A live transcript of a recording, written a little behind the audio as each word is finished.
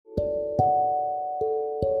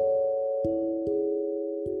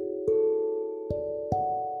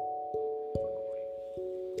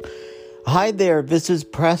Hi there, this is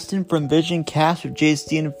Preston from Vision Cast with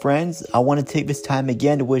JC and Friends. I want to take this time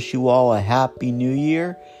again to wish you all a happy new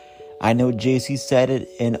year. I know JC said it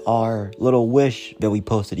in our little wish that we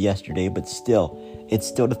posted yesterday, but still, it's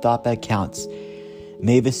still the thought that counts.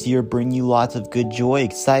 May this year bring you lots of good joy,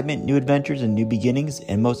 excitement, new adventures, and new beginnings,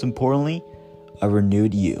 and most importantly, a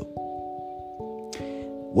renewed you.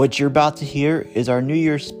 What you're about to hear is our New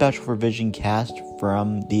Year's special for Vision Cast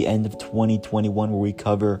from the end of 2021, where we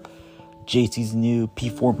cover JC's new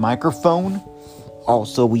P4 microphone.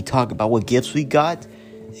 Also, we talk about what gifts we got,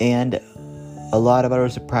 and a lot of other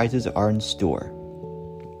surprises are in store.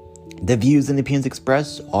 The views and opinions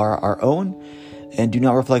expressed are our own and do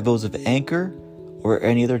not reflect those of Anchor or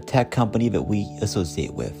any other tech company that we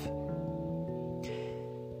associate with.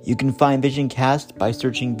 You can find Vision Cast by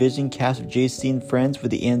searching Vision Cast with JC and Friends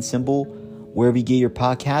with the and symbol wherever you get your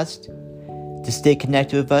podcast. To stay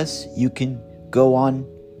connected with us, you can go on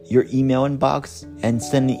your email inbox and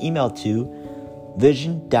send an email to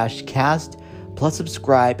vision-cast plus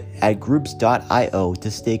subscribe at groups.io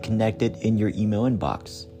to stay connected in your email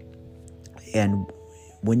inbox. And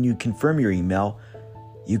when you confirm your email,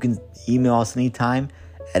 you can email us anytime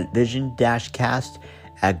at vision-cast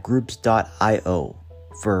at groups.io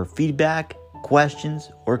for feedback,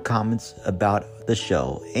 questions, or comments about the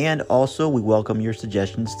show. And also, we welcome your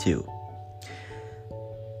suggestions too.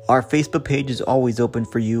 Our Facebook page is always open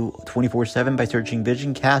for you 24/7 by searching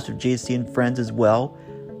Vision Cast with JC and Friends as well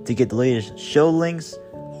to get the latest show links,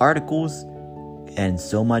 articles, and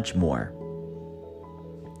so much more.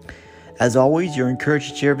 As always, you're encouraged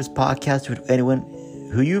to share this podcast with anyone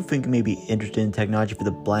who you think may be interested in technology for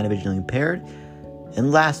the blind and visually impaired.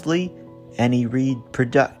 And lastly, any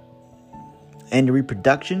reproduction,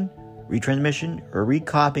 retransmission, or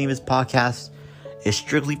recopying of this podcast is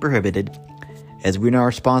strictly prohibited, as we're not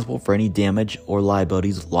responsible for any damage or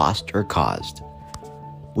liabilities lost or caused.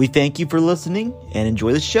 We thank you for listening and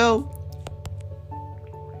enjoy the show.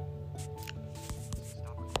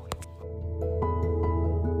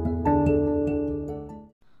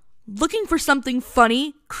 Looking for something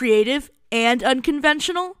funny, creative, and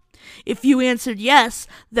unconventional? If you answered yes,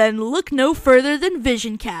 then look no further than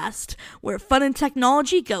VisionCast, where fun and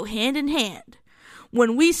technology go hand in hand.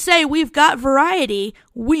 When we say we've got variety,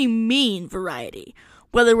 we mean variety.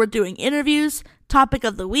 Whether we're doing interviews, topic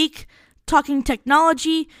of the week, talking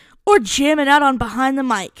technology, or jamming out on Behind the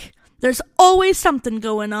Mic, there's always something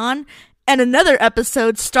going on, and another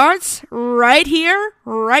episode starts right here,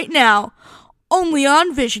 right now, only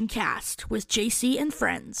on VisionCast with JC and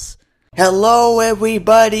Friends. Hello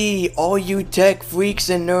everybody, all you tech freaks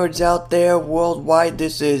and nerds out there worldwide.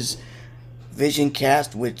 This is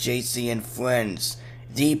VisionCast with JC and Friends,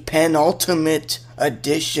 the penultimate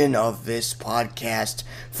edition of this podcast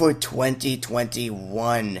for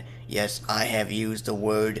 2021. Yes, I have used the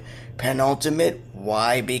word penultimate.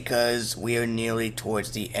 Why? Because we are nearly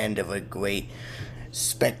towards the end of a great,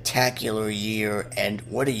 spectacular year, and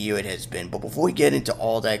what a year it has been. But before we get into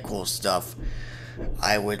all that cool stuff,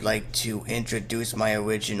 I would like to introduce my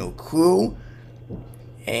original crew,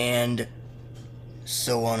 and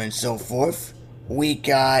so on and so forth. We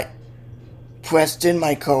got Preston,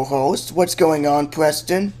 my co-host. What's going on,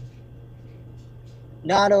 Preston?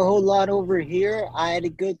 Not a whole lot over here. I had a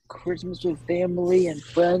good Christmas with family and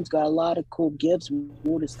friends. Got a lot of cool gifts.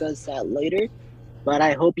 We'll discuss that later. But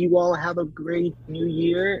I hope you all have a great new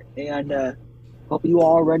year, and hope you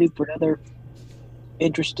all are ready for another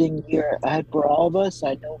interesting year ahead for all of us.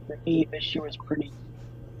 I know for me, this year was pretty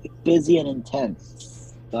busy and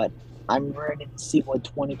intense, but I'm ready to see what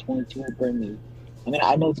 2022 will bring me. I mean,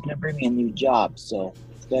 I know it's going to bring me a new job, so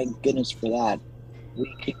thank goodness for that.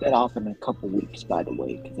 We kick that off in a couple weeks, by the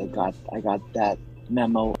way, because I got that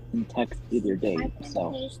memo and text the other day.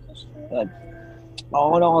 So, but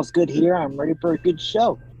all in all, it's good here. I'm ready for a good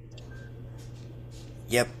show.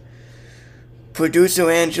 Yep. Producer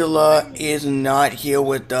Angela is not here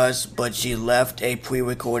with us, but she left a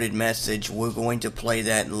pre-recorded message. We're going to play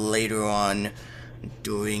that later on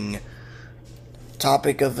during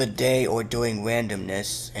topic of the day or during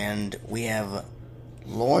randomness. And we have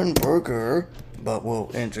Lauren Berger, but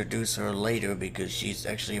we'll introduce her later because she's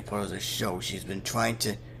actually a part of the show. She's been trying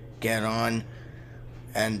to get on.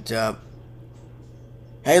 And,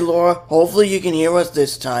 hey Laura, hopefully you can hear us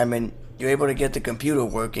this time and you're able to get the computer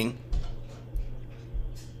working.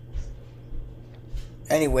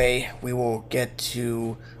 Anyway, we will get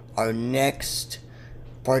to our next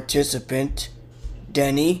participant,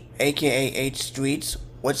 Denny, aka H Streets.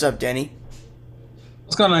 What's up, Denny?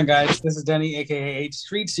 What's going on, guys? This is Denny, aka H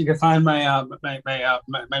Streets. You can find my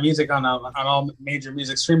music on all major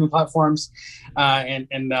music streaming platforms,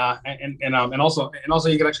 and also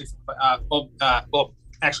you can actually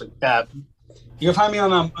you can find me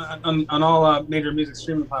on all major music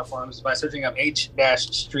streaming platforms by searching up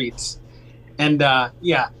H-Streets. And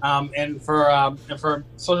and for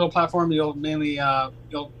social platform, you'll mainly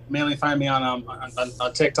find me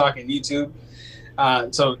on TikTok and YouTube.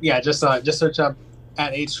 Just search up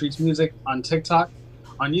at H Streets Music on TikTok.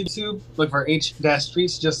 On YouTube, look for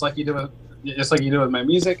H-Streets, just like you do with my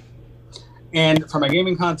music. And for my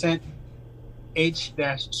gaming content,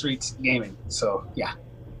 H-Streets Gaming. So yeah.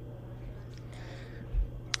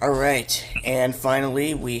 All right, and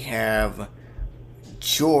finally we have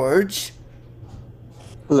George.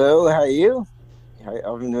 Hello, how are you? How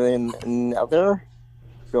are you doing out there?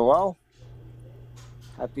 Feel well?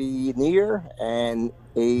 Happy New Year, and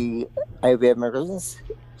I hope you have Merry Christmas.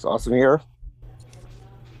 It's awesome here.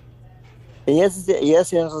 And yes,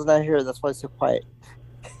 Angela's not here. That's why it's so quiet.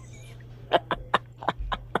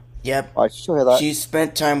 Yep. I should hear that. She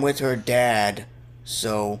spent time with her dad,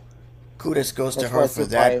 so kudos goes to That's her why for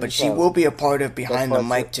it's that. quiet, But she so- will be a part of Behind the That's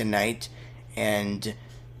why Mic tonight, and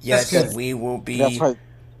yes, That's good. we will be. That's why.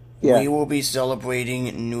 Yeah. We will be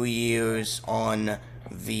celebrating New Year's on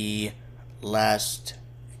the last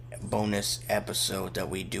bonus episode that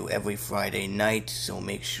we do every Friday night, so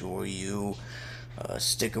make sure you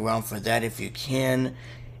stick around for that if you can.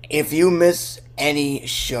 If you miss any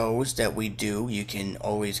shows that we do, you can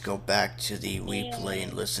always go back to the replay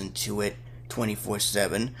and listen to it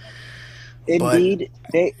 24/7. Indeed,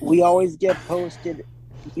 we always get posted.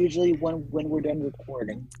 Usually when we're done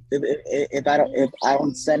recording. If I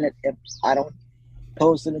don't send it, if I don't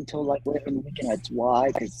post it until like later in the weekend, that's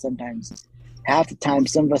why. Because sometimes, half the time,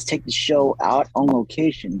 some of us take the show out on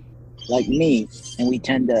location, like me, and we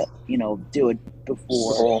tend to do it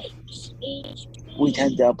before. We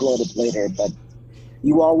tend to upload it later, but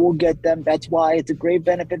you all will get them. That's why it's a great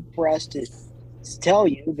benefit for us to tell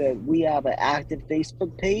you that we have an active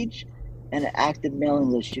Facebook page and an active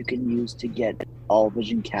mailing list you can use to get all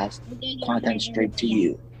VisionCast content straight to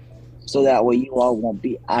you. So that way you all won't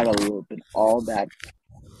be out of the loop and all that.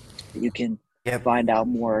 You can find out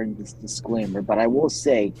more in this disclaimer. But I will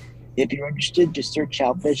say, if you're interested, just search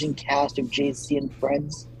out VisionCast of JC and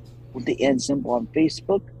Friends with the N symbol on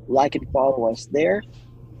Facebook. Like and follow us there.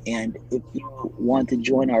 And if you want to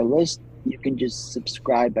join our list, you can just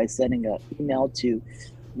subscribe by sending an email to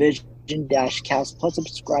Vision-Cast plus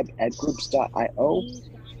subscribe at groups.io.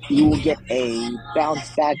 You will get a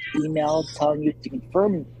bounce back email telling you to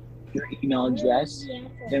confirm your email address.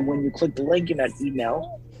 Then when you click the link in that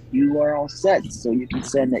email, you are all set. So you can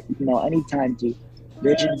send an email anytime to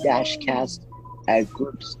Vision-Cast at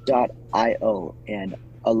groups.io. And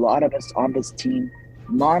a lot of us on this team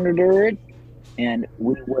monitor it, and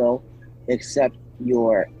we will accept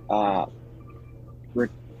your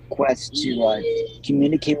request to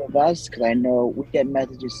communicate with us, because I know we get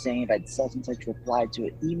messages saying that such and such replied to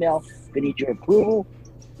an email, they need your approval,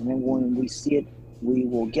 and then when we see it, we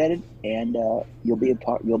will get it, and you'll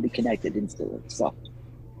be connected instantly. So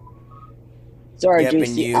sorry, Yep, and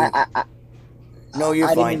JC, you- No, you're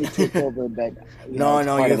I fine. didn't mean to take over, but No, it's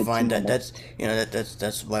part you're of the fine. team.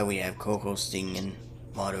 That's why we have co-hosting and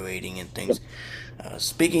moderating and things.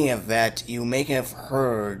 Speaking of that, you may have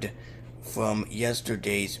heard from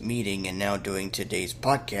yesterday's meeting and now doing today's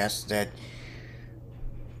podcast that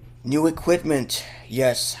new equipment.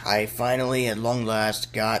 Yes, I finally, at long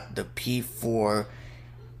last, got the P4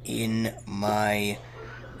 in my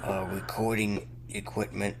recording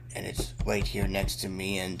equipment, and it's right here next to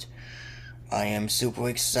me, and I am super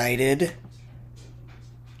excited.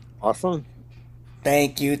 Awesome.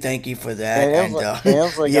 Thank you for that.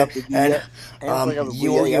 And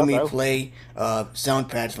you will hear me play sound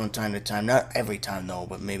pads from time to time. Not every time though,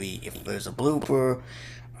 but maybe if there's a blooper,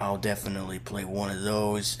 I'll definitely play one of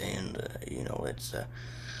those. And it's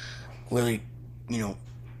really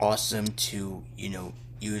awesome to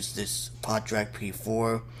use this PodTrack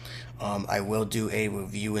P4. I will do a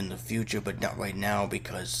review in the future, but not right now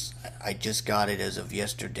because I just got it as of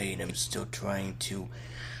yesterday, and I'm still trying to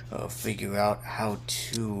figure out how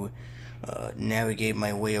to navigate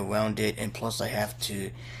my way around it. And plus I have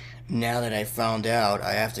to, now that I found out,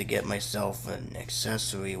 I have to get myself an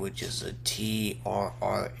accessory, which is a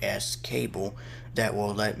TRRS cable that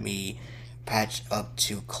will let me patch up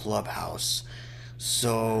to Clubhouse.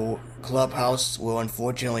 So Clubhouse will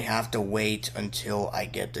unfortunately have to wait until I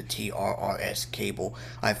get the TRRS cable.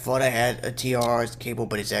 I thought I had a TRRS cable,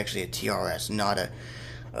 but it's actually a TRS, not a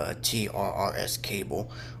TRRS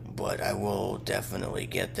cable. but I will definitely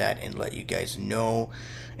get that and let you guys know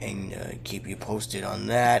and keep you posted on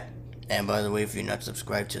that. And by the way, if you're not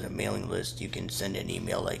subscribed to the mailing list, you can send an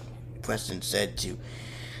email like Preston said to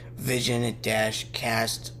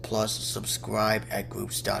vision-cast plus subscribe at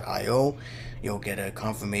groups.io. You'll get a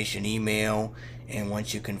confirmation email, and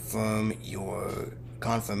once you confirm your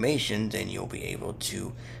confirmation, then you'll be able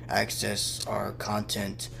to access our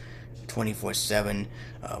content 24/7.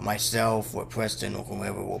 Myself or Preston or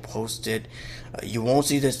whoever will post it. You won't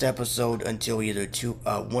see this episode until either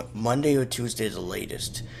Monday or Tuesday the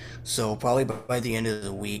latest. So probably by the end of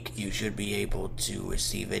the week, you should be able to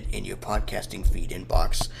receive it in your podcasting feed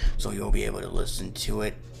inbox. So you'll be able to listen to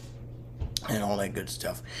it and all that good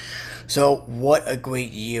stuff. So what a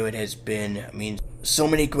great year it has been. I mean, so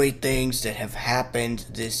many great things that have happened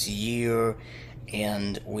this year,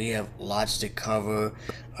 and we have lots to cover.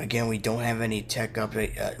 Again, we don't have any tech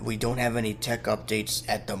update. We don't have any tech updates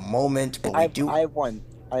at the moment, but we do. I have one.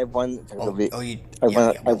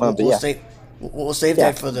 We'll save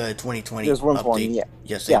that for the 2020 There's one update. for me,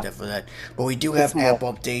 Save that for that. But we do have app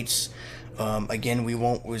updates. Again, we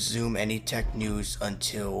won't resume any tech news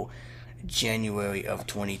until January of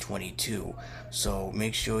 2022. So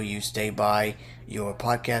make sure you stay by your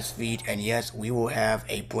podcast feed. And yes, we will have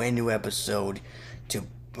a brand new episode to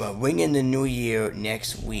ring in the new year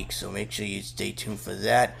next week. So make sure you stay tuned for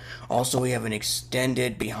that. Also, we have an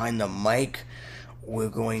extended Behind the Mic. We're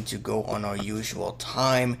going to go on our usual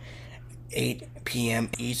time, 8 p.m.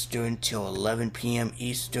 Eastern till 11 p.m.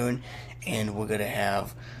 Eastern, and we're going to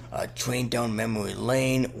have Train Down Memory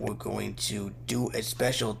Lane. We're going to do a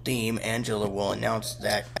special theme. Angela will announce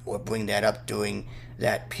that or bring that up during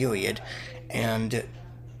that period. And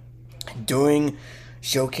during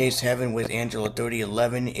Showcase Heaven with Angela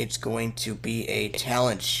 3011, it's going to be a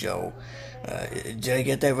talent show. Did I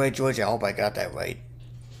get that right, George? I hope I got that right.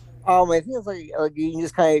 I think it's like you can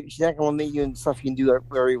just kind of, she's not going to limit you and stuff you can do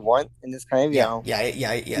wherever you want, and it's kind of, you know,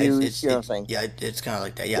 it's you know what I'm saying? Yeah, it's kind of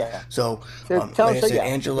like that, yeah. So, like I said,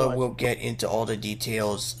 Angela will get into all the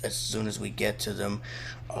details as soon as we get to them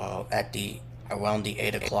at around the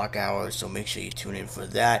 8 o'clock hour, so make sure you tune in for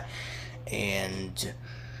that. And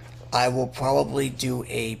I will probably do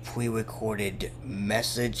a pre-recorded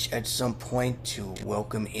message at some point to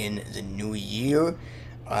welcome in the new year.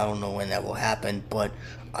 I don't know when that will happen, but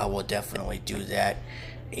I will definitely do that.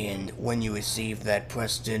 And when you receive that,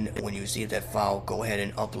 Preston, when you receive that file, go ahead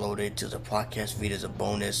and upload it to the podcast feed as a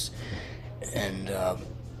bonus. And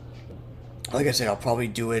like I said, I'll probably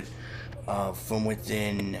do it from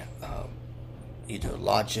within either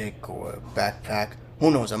Logic or Backpack.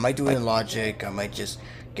 Who knows? I might do it in Logic. I might just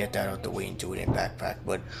get that out the way and do it in Backpack,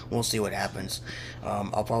 but we'll see what happens.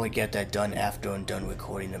 I'll probably get that done after I'm done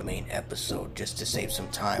recording the main episode, just to save some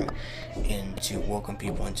time and to welcome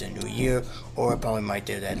people into the new year. Or I probably might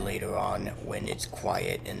do that later on when it's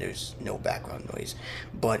quiet and there's no background noise.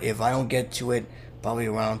 But if I don't get to it probably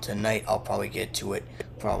around tonight, I'll probably get to it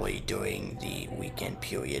probably during the weekend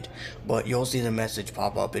period. But you'll see the message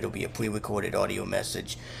pop up. It'll be a pre-recorded audio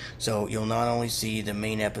message, so you'll not only see the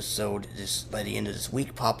main episode by the end of this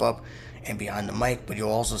week pop up and Behind the Mic, but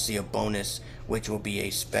you'll also see a bonus, which will be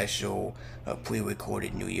a special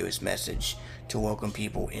pre-recorded New Year's message to welcome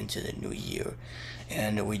people into the new year.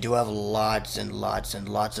 And we do have lots and lots and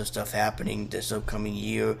lots of stuff happening this upcoming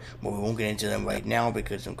year, but we won't get into them right now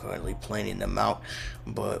because I'm currently planning them out.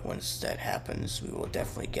 But once that happens, we will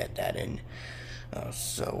definitely get that in.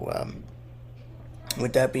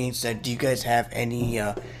 With that being said, do you guys have any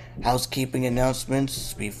housekeeping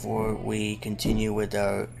announcements before we continue with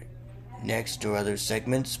our next or other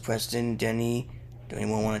segments? Preston, Denny, do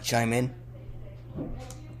anyone want to chime in?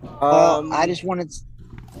 I just wanted to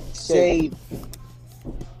say,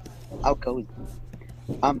 I'll go.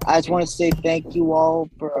 I just want to say thank you all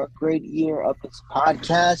for a great year of this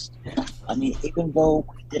podcast. I mean, even though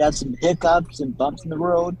we did have some hiccups and bumps in the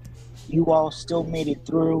road, you all still made it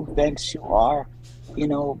through thanks to our,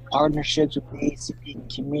 partnerships with the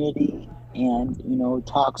ACP community and,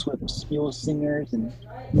 talks with Mule Singers and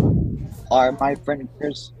my friend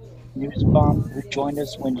Chris Newsbaum, who joined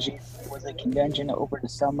us when she was at convention over the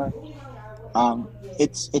summer.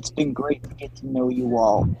 It's been great to get to know you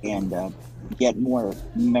all and get more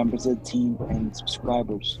members of the team and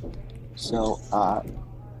subscribers. So, I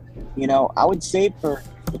would say for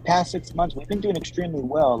the past 6 months, we've been doing extremely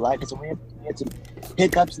well. Like I said, we had some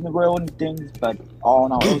hiccups in the road and things, but all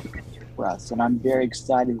in all, it was a good year for us. And I'm very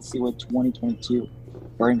excited to see what 2022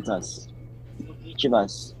 brings us. Each of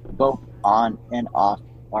us, both on and off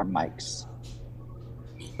our mics.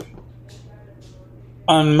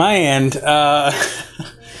 On my end,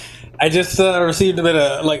 I just received a bit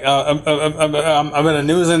of a bit of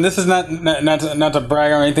news, and this is not to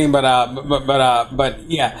brag or anything, but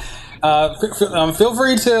yeah. Feel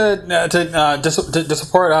free to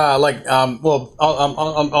support all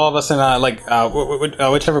of us in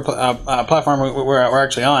whichever platform we're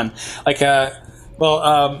actually on.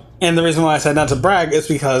 And the reason why I said not to brag is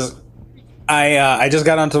because I just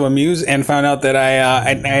got onto Amuse and found out that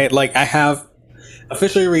I have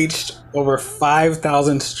officially reached over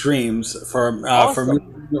 5,000 streams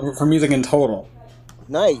Awesome. for music in total.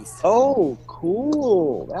 Nice. Oh,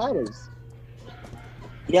 cool. That is.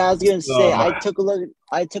 Yeah, I was gonna say I took a look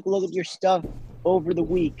at your stuff over the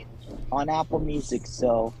week on Apple Music,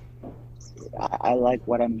 so I like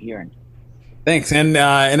what I'm hearing. Thanks. And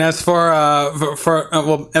as for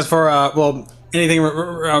anything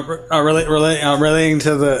relating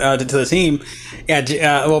to the team, yeah.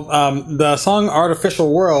 The song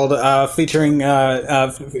 "Artificial World" featuring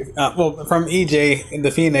from EJ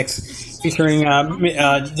the Phoenix, featuring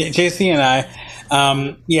JC and I.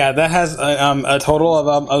 That has a total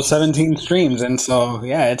of 17 streams, and so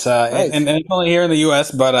yeah, it's Nice. and it's only here in the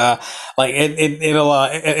U.S., but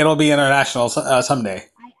it'll be international someday.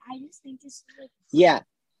 Yeah,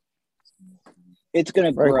 it's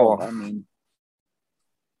gonna Very grow. cool. I mean,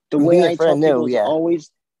 the way I tell people is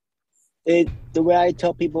always the way I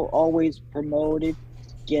tell people, always promote it,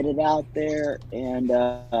 get it out there, and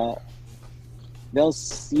they'll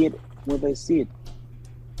see it when they see it.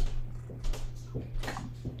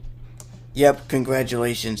 Yep,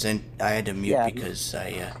 congratulations, and I had to mute because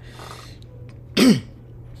I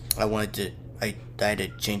wanted to. I had to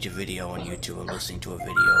change a video on YouTube and listening to a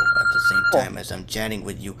video at the same time as I'm chatting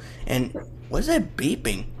with you. And what's that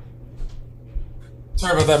beeping?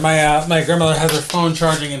 Sorry about that. My grandmother has her phone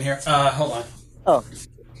charging in here. Hold on.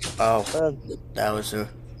 Oh, that was her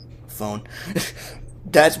phone.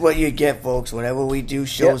 That's what you get, folks. Whenever we do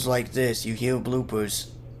shows like this, you hear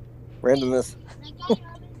bloopers. Randomness.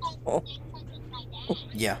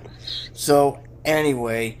 Yeah. So,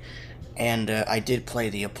 anyway, and I did play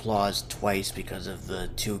the applause twice because of the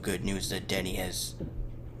two good news that Denny has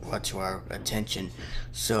brought to our attention.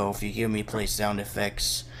 So, if you hear me play sound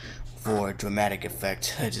effects for dramatic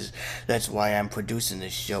effect, that's why I'm producing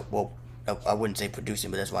this show. Well, I wouldn't say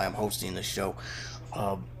producing, but that's why I'm hosting the show.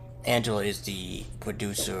 Angela is the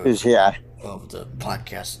producer of the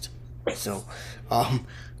podcast.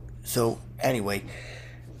 So, anyway,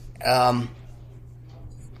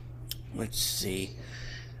 let's see.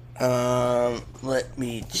 Let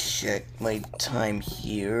me check my time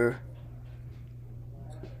here.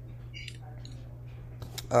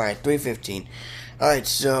 Alright, 3:15. Alright,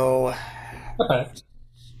 so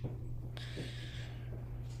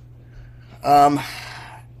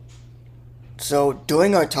so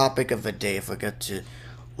during our topic of the day, I forgot to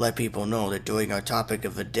let people know that during our topic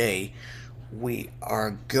of the day, we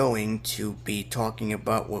are going to be talking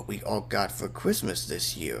about what we all got for Christmas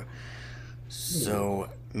this year. So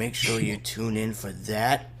make sure you tune in for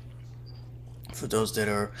that. For those that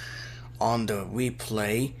are on the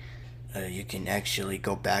replay, you can actually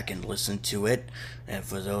go back and listen to it. And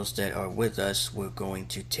for those that are with us, we're going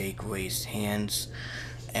to take raised hands.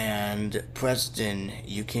 And Preston,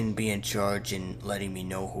 you can be in charge in letting me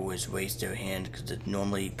know who has raised their hand, because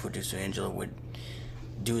normally producer Angela would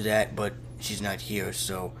do that, but she's not here,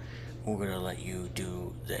 so we're gonna let you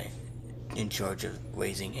do in charge of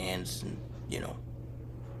raising hands, and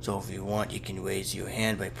so if you want, you can raise your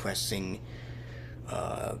hand by pressing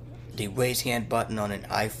the raise hand button on an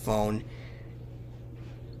iPhone.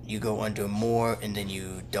 You go under more, and then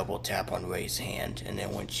you double tap on raise hand, and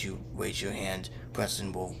then once you raise your hand,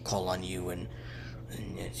 Preston will call on you, and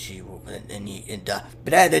she will, and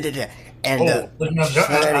try that again.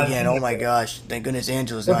 Oh my gosh! Thank goodness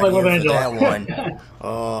Angela's not here for that one.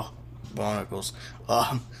 Oh, barnacles.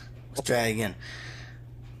 Let's try it again.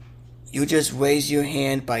 You just raise your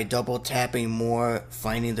hand by double tapping more,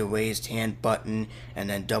 finding the raised hand button, and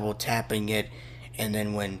then double tapping it. And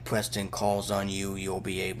then when Preston calls on you, you'll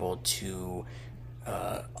be able to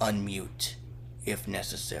unmute if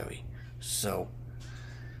necessary. So,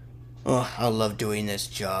 I love doing this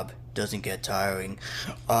job. Doesn't get tiring.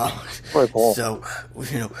 Very cool. So,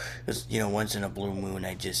 once in a blue moon,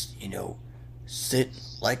 I just, sit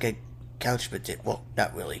like a couch potato. Well,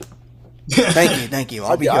 not really. Thank you.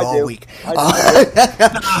 I'll be here all week.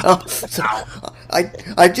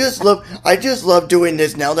 I just love doing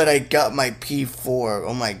this now that I got my P4.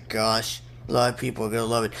 Oh my gosh, a lot of people are gonna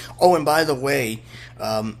love it. Oh, and by the way,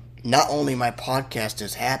 not only my podcast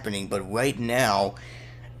is happening, but right now,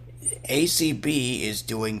 ACB is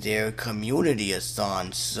doing their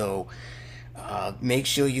community-a-thon. So Make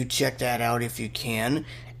sure you check that out if you can.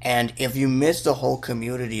 And if you missed the whole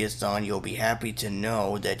community-a-thon, you'll be happy to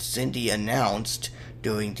know that Cindy announced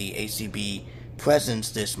during the ACB presence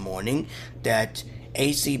this morning that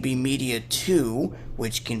ACB Media 2,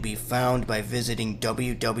 which can be found by visiting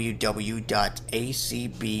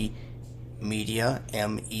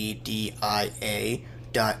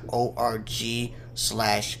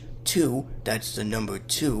www.acbmedia.org/2, that's the number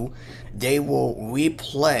 2, they will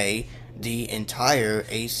replay the entire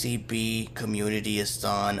ACB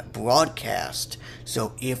Community-a-thon broadcast.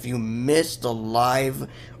 So if you missed the live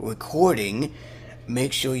recording,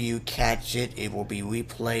 make sure you catch it. It will be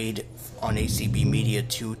replayed on ACB Media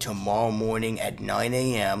 2 tomorrow morning at 9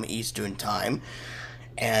 a.m. Eastern Time.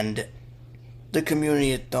 And the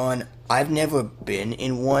Community-a-thon, I've never been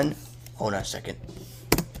in one. Hold on a second.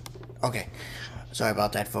 Okay, sorry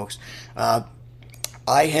about that, folks.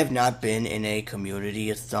 I have not been in a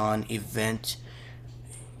Community-a-thon event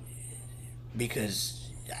because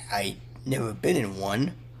I never been in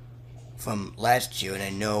one from last year, and I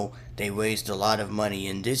know they raised a lot of money,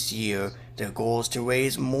 and this year their goal is to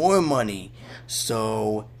raise more money.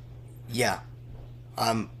 So yeah,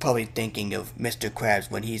 I'm probably thinking of Mr. Krabs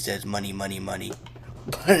when he says money, money, money.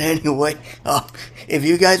 But anyway, if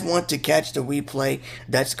you guys want to catch the replay,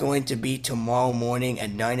 that's going to be tomorrow morning at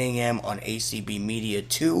 9 a.m. on ACB Media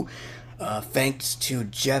 2. Thanks to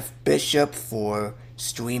Jeff Bishop for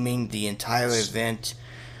streaming the entire event.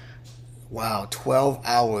 Wow, 12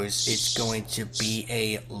 hours. It's going to be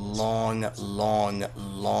a long, long,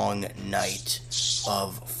 long night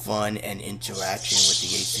of fun and interaction with the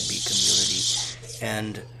ACB community.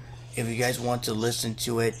 And if you guys want to listen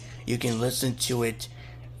to it, you can listen to it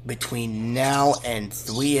between now and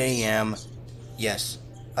 3 a.m. Yes,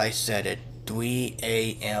 I said it. 3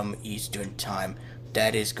 a.m. Eastern Time.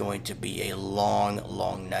 That is going to be a long,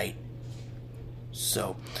 long night.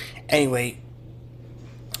 So, anyway,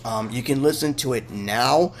 you can listen to it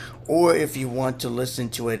now, or if you want to listen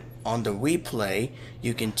to it on the replay,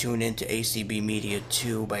 you can tune into ACB Media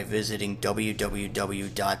 2 by visiting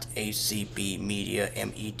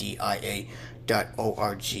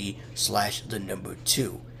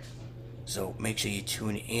www.acbmedia.org/2. So make sure you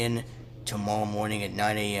tune in tomorrow morning at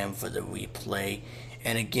 9 a.m. for the replay.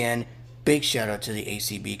 And again, big shout out to the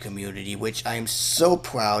ACB community, which I am so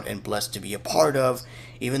proud and blessed to be a part of,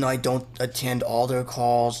 even though I don't attend all their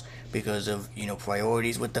calls because of,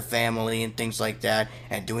 priorities with the family and things like that,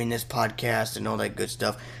 and doing this podcast and all that good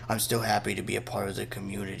stuff. I'm still happy to be a part of the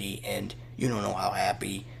community, and you don't know how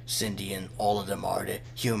happy Cindy and all of them are to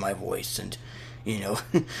hear my voice and,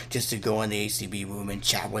 just to go in the ACB room and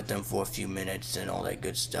chat with them for a few minutes and all that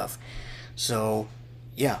good stuff. So,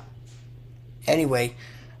 yeah. Anyway,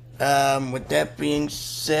 with that being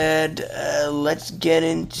said, let's get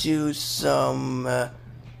into some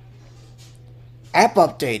app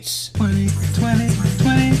updates. 20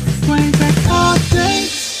 tech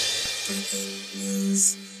updates.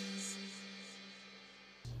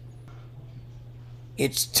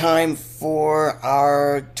 It's time for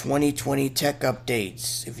our 2020 tech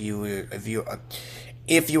updates.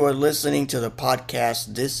 If you are listening to the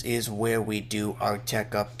podcast, this is where we do our tech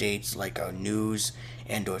updates, like our news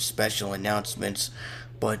and or special announcements.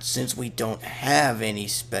 But since we don't have any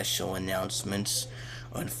special announcements,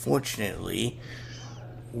 unfortunately,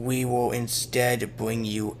 we will instead bring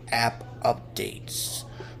you app updates.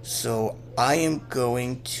 So I am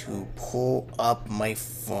going to pull up my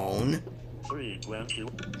phone. 320.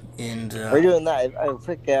 And We're doing that. I'll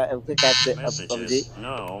click at the Messages. update.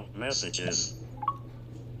 No. Messages.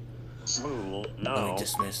 School. let me No.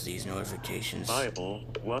 dismiss these notifications. Bible.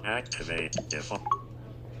 What activate? Default.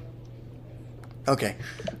 Okay,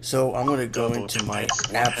 so I'm gonna go Double into my text.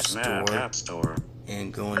 app Map store App Store.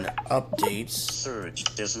 and go into updates. Search.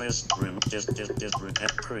 Dismiss. Room.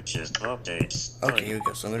 Purchase. Updates. Okay, here we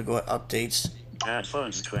go. So I'm gonna go to updates. Add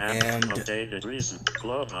funds to app. And- Updated recent.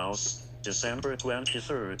 Clubhouse. December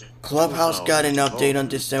 23rd. Clubhouse got an update on 2000.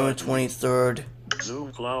 December 23rd.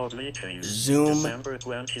 Zoom Cloud Meetings. Zoom December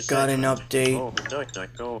 22nd. got an update.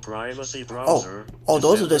 DuckDuckGo privacy browser. Oh,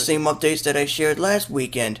 those are the December same updates that I shared last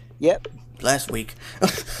weekend. Yep. Last week.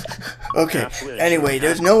 Okay, App widget. anyway,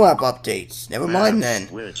 there's no app updates. Never mind then.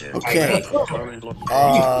 Widget. Okay. Current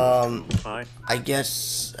I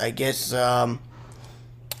guess,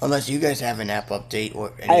 unless you guys have an app update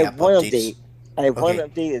or I any app have one updates. update. I have one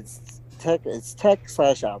Okay. update. It's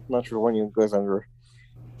tech/app. I'm not sure when it goes under.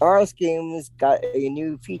 RS Games got a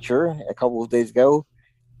new feature a couple of days ago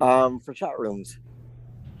for chat rooms.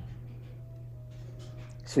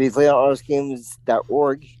 So if you play on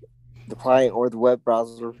rsgames.org, the client or the web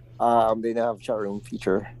browser, they now have a chat room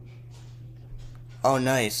feature. Oh,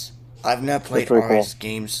 nice. I've not That's played pretty cool. RS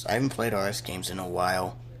games. I haven't played RS games in a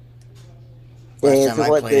while. And Last so time I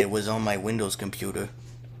what played the it was on my Windows computer.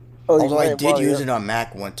 oh you Although I went did well use you're it on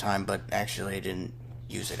Mac one time, but actually I didn't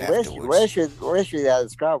use it we're afterwards. actually out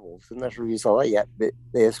of Scrabble. So I'm not sure if you saw that yet, but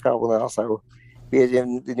they have Scrabble now, so we had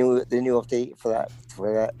the new update for that.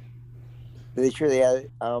 But they sure they had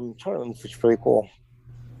tournaments, which is pretty cool.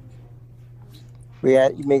 We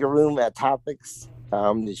had you make a room at topics,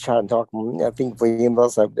 just try and talk. I think for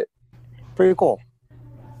emails a bit pretty cool.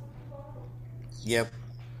 Yep.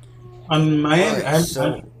 On my end, Alright,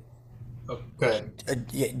 so go ahead.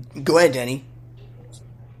 yeah, go ahead, Denny.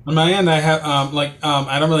 On my end, I have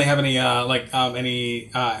I don't really have any any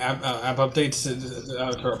app updates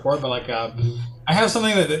to report, but I have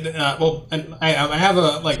something and I have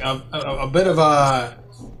a bit of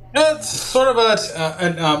it's sort of a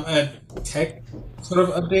tech sort of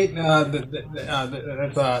update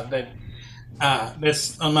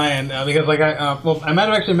that's on my end because I might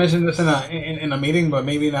have actually mentioned this in a meeting, but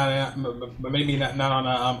maybe not on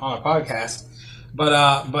a podcast. But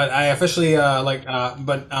I officially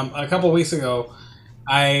a couple of weeks ago,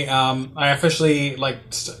 I officially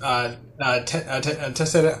tested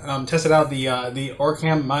out the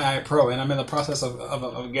Orcam My Eye Pro, and I'm in the process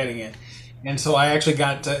of getting it. And so I actually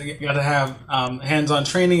got to have hands-on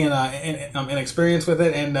training and experience with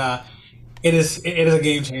it, and it is a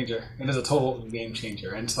game changer. It is a total game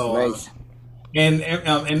changer, and so. Nice. And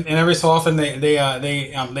every so often they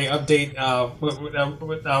update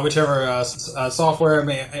whichever software it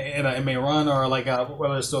may run, or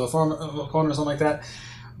whether it's through the phone or something like that.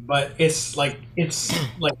 But it's a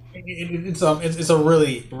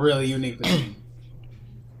really unique thing.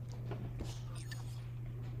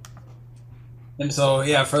 And so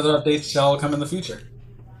yeah, further updates shall come in the future.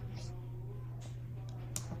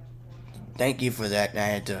 Thank you for that. I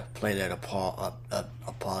had to play that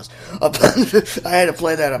applause. I had to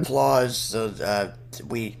play that applause. So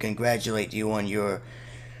we congratulate you on your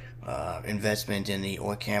investment in the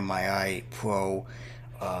Orcam My Eye Pro.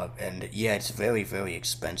 And yeah, it's very, very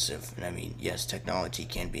expensive. And I mean, yes, technology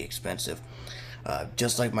can be expensive.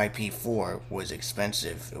 Just like my P4 was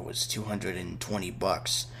expensive. It was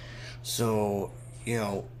 $220. So, you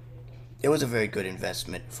know, it was a very good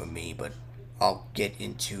investment for me, but I'll get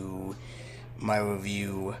into my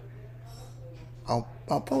review. I'll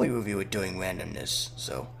probably review it during randomness,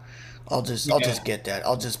 so I'll just get that.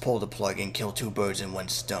 I'll just pull the plug and kill two birds in one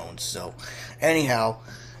stone. So anyhow,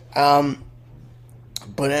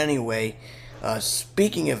 but anyway,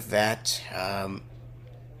 speaking of that,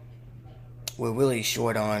 we're really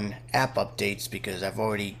short on app updates because I've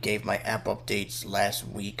already gave my app updates last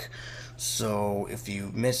week. So if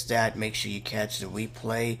you missed that, make sure you catch the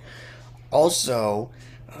replay. Also,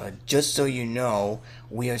 just so you know,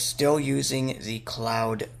 we are still using the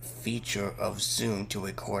cloud feature of Zoom to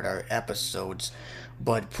record our episodes.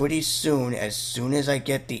 But pretty soon as I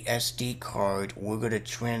get the SD card, we're going to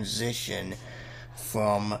transition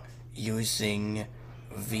from using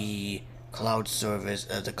the cloud service,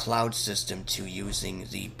 the cloud system, to using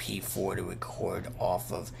the P4 to record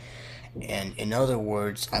off of. And in other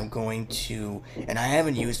words, I'm going to, and I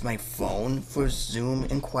haven't used my phone for Zoom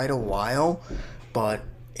in quite a while, but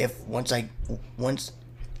let's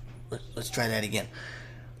try that again.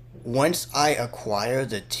 Once I acquire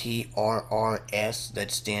the TRRS,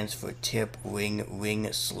 that stands for tip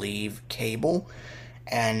ring sleeve cable,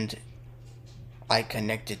 and I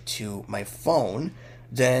connect it to my phone,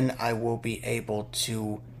 then I will be able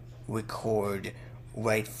to record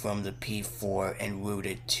right from the P4 and route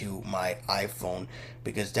it to my iPhone,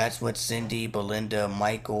 because that's what Cindy, Belinda,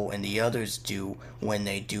 Michael, and the others do when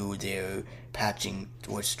they do their patching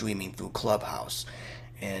or streaming through Clubhouse.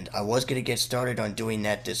 And I was going to get started on doing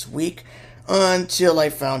that this week until I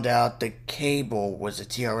found out the cable was a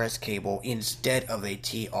TRS cable instead of a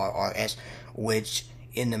TRRS, which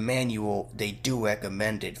in the manual they do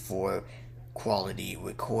recommend it for quality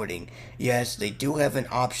recording. Yes, they do have an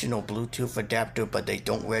optional Bluetooth adapter, but they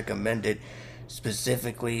don't recommend it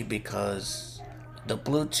specifically because the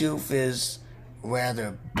Bluetooth is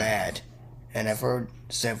rather bad. And I've heard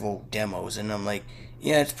several demos, and I'm like,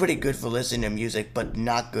 yeah, it's pretty good for listening to music, but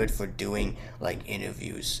not good for doing like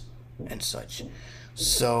interviews and such.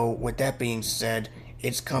 So with that being said,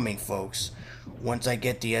 it's coming, folks. Once I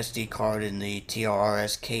get the SD card and the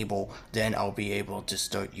TRRS cable, then I'll be able to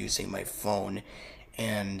start using my phone,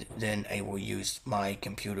 and then I will use my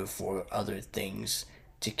computer for other things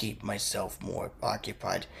to keep myself more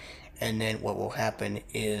occupied. And then what will happen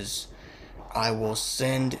is I will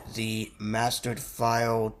send the mastered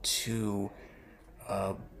file to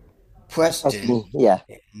That's Preston. me. Yeah,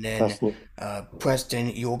 And then, that's me. Preston,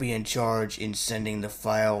 you'll be in charge in sending the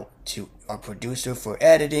file to our producer for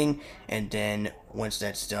editing. And then, once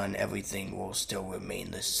that's done, everything will still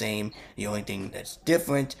remain the same. The only thing that's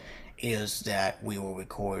different is that we will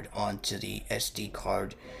record onto the SD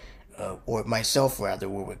card, or myself rather,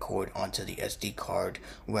 will record onto the SD card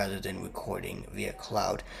rather than recording via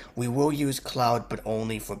cloud. We will use cloud, but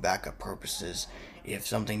only for backup purposes. If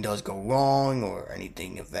something does go wrong or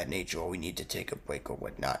anything of that nature, or we need to take a break or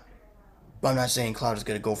whatnot. But I'm not saying cloud is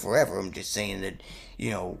going to go forever. I'm just saying that,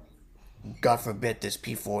 God forbid this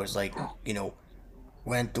P4 is like,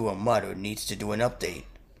 ran through a mud or needs to do an update.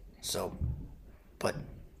 So, but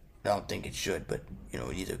I don't think it should, but, in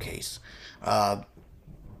either case.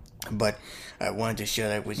 But I wanted to share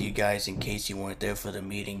that with you guys in case you weren't there for the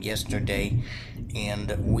meeting yesterday.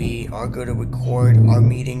 And we are going to record our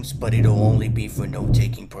meetings, but it'll only be for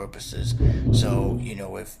note-taking purposes. So,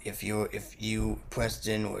 if you,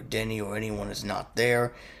 Preston or Denny or anyone is not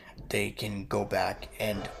there, they can go back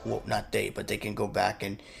and, well, not they, but they can go back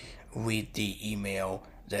and read the email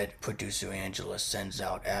that producer Angela sends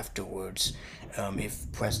out afterwards.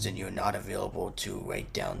 If Preston, you're not available to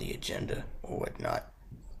write down the agenda or whatnot.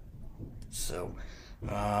 So,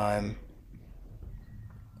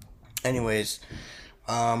 anyways,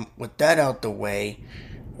 with that out the way,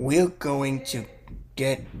 we're going to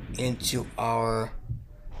get into our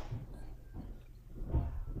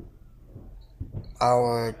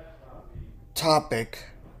topic,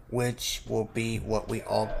 which will be what we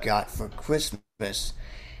all got for Christmas.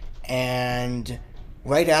 And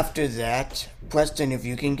right after that, Preston, if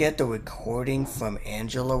you can get the recording from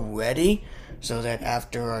Angela ready, so that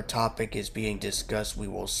after our topic is being discussed, we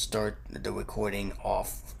will start the recording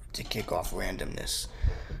off to kick off randomness,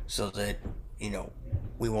 so that,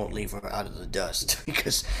 we won't leave her out of the dust,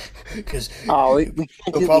 because we'll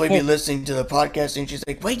probably be listening to the podcast and she's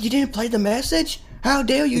like, wait, you didn't play the message? How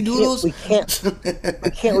dare you, Noodles? We can't do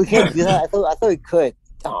that. I thought we could.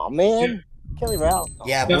 Oh man, can't leave her out.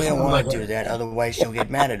 Yeah, but we don't want to do that. Otherwise, she'll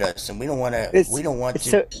get mad at us, and we don't want to. We don't want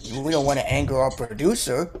to anger our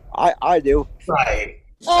producer. I do. Right.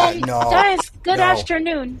 No. Guys, good no.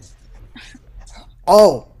 afternoon.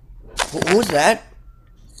 Oh, who's that?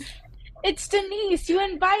 It's Denise. You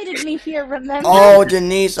invited me here, remember? Oh,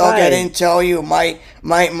 Denise. Okay, Hi. I didn't tell you. My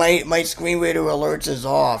screen reader alerts is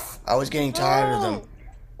off. I was getting tired of them.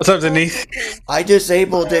 What's up, Denise? I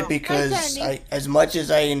disabled it because Hi, as much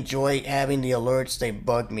as I enjoy having the alerts, they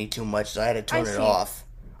bug me too much, so I had to turn it see. off.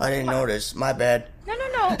 I didn't notice. My bad. No.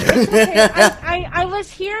 It's okay. I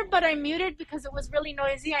was here, but I muted because it was really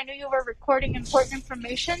noisy. I knew you were recording important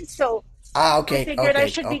information, so Okay. I figured I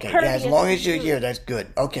should be Yeah, as courteous long and as you're do here, it. that's good.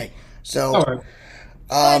 Okay. So, All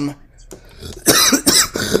right.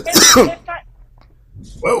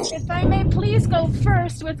 If I may please go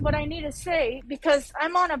first with what I need to say, because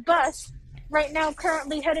I'm on a bus right now,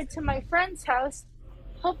 currently headed to my friend's house.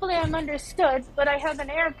 Hopefully I'm understood, but I have an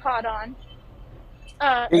AirPod on.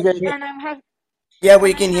 And I'm having... yeah,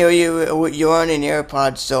 we can hear you. You're on an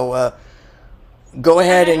AirPod, so go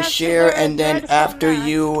ahead I and have to share, wear a and then dreadful after mask.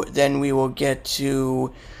 you, then we will get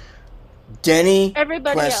to Denny,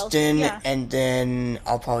 Everybody else, Preston, yeah. and then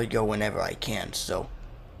I'll probably go whenever I can. So,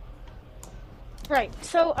 Right.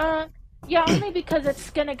 So, yeah, only because it's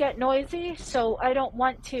gonna get noisy, so I don't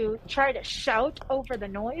want to try to shout over the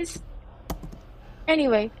noise.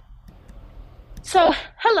 Anyway, so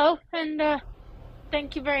hello, and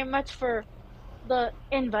thank you very much for the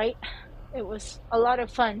invite. It was a lot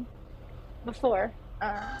of fun before,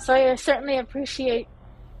 so I certainly appreciate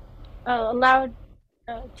allowed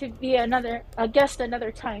to be a guest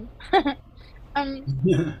another time.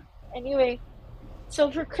 Anyway,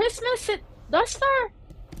 so for Christmas, thus far,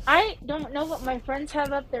 I don't know what my friends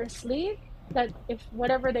have up their sleeve, that if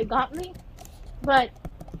whatever they got me, but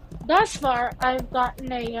thus far I've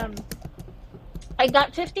gotten I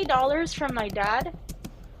got $50 from my dad,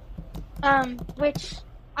 which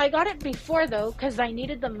I got it before though, because I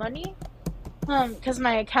needed the money, because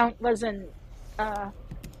my account wasn't,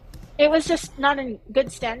 it was just not in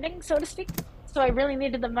good standing, so to speak, so I really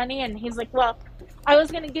needed the money, and he's like, well, I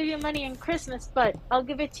was going to give you money in Christmas, but I'll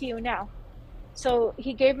give it to you now. So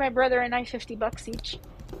he gave my brother and I $50 each,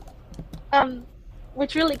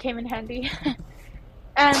 which really came in handy.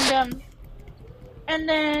 And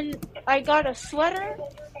then I got a sweater,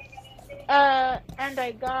 and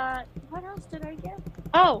I got, what else did I get?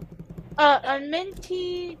 Oh, a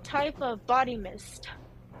minty type of body mist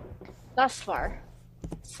thus far.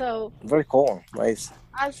 So Very cool. Nice.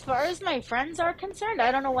 as far as my friends are concerned,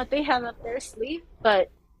 I don't know what they have up their sleeve, but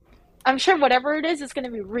I'm sure whatever it is going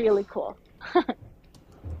to be really cool.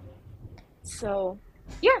 So,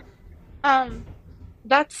 yeah,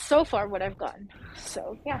 that's so far what I've gotten.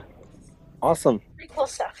 So, yeah, Awesome. pretty cool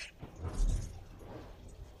stuff.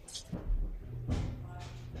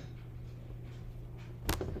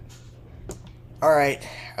 All right.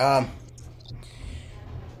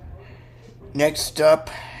 Next up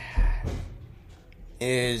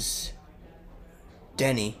is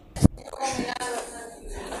Denny. All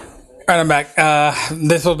right, I'm back.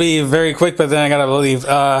 This will be very quick, but then I gotta leave.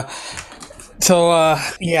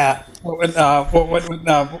 Yeah. What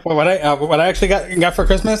I actually got for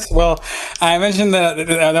Christmas? Well, I mentioned that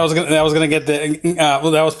I was gonna get that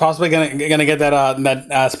was possibly gonna get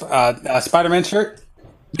that Spider-Man shirt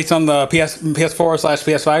based on the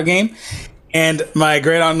PS4/PS5 game, and my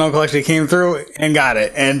great aunt and uncle actually came through and got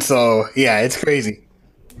it, and so yeah, it's crazy.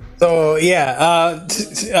 So yeah,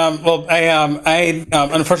 well, I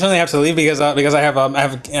unfortunately have to leave because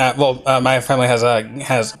my family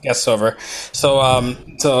has guests over.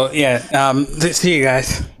 So yeah, see you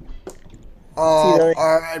guys. Oh, Denny.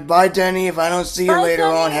 all right. Bye, Denny. If I don't see you Bye, later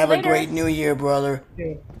Denny. on, have Later. a great New Year, brother.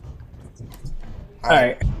 All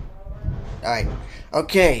right. All right.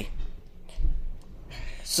 Okay.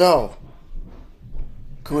 So,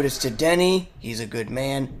 kudos to Denny. He's a good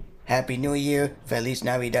man. Happy New Year. Feliz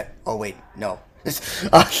Navidad. Oh, wait. No. I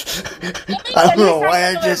don't know why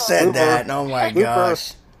I just said that. Oh, my Blooper.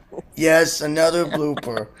 gosh. Yes, another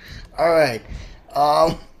blooper. All right.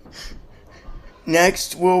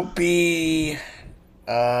 Next will be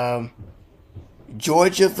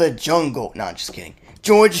George of the Jungle. No, I'm just kidding.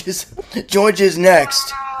 George is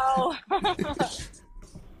next. Wow.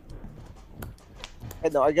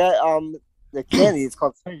 And no, I got the candy. It's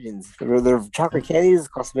called Smidgens. They're chocolate candies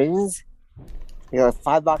called Smidgens. I got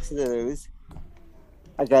 5 boxes of those.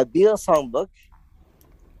 I got a Beatles songbook,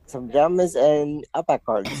 some pajamas, and Outback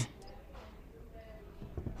cards.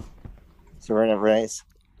 So very nice.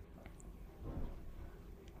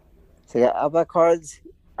 So I got Outback cards,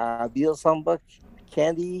 Beatles songbook,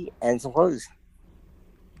 candy, and some clothes.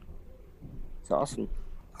 It's awesome.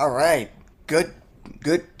 All right. Good,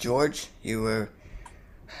 George. You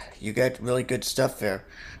got really good stuff there.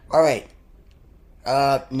 All right.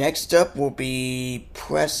 Next up will be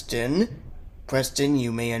Preston. Preston,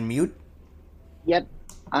 you may unmute. Yep,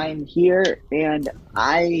 I'm here, and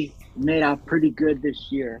I made out pretty good this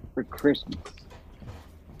year for Christmas.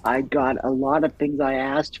 I got a lot of things I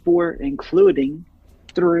asked for, including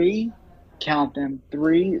 3, count them,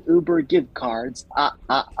 3 Uber gift cards.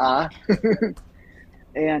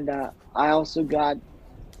 And I also got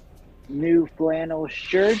new flannel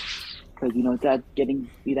shirts, because you know that's getting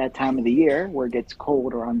be that time of the year where it gets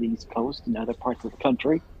colder on the East Coast and other parts of the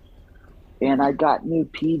country. And I got new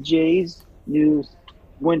PJs, new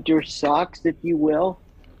winter socks, if you will.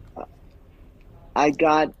 I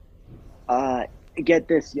got, get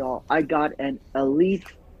this, y'all. I got an Elite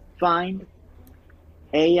Find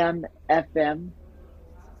AM FM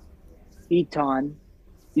Eton,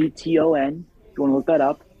 ETON, if you want to look that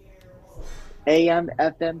up. AM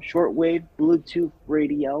FM shortwave Bluetooth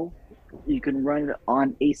radio. You can run it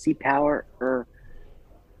on AC power or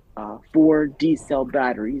 4 D cell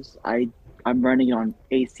batteries. I'm running it on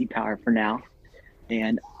AC power for now,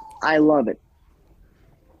 and I love it.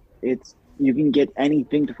 You can get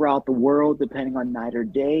anything throughout the world depending on night or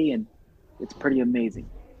day, and it's pretty amazing.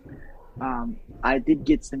 I did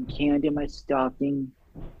get some candy in my stocking.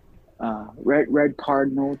 Red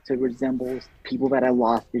cardinal to resemble people that I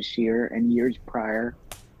lost this year and years prior,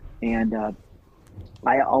 and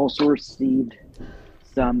I also received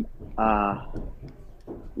some a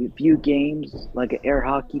few games like an air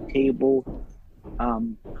hockey table,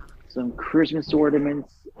 some Christmas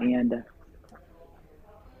ornaments, and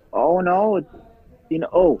and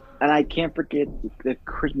I can't forget the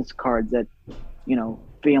Christmas cards that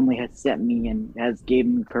family has sent me and has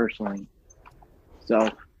given me personally. So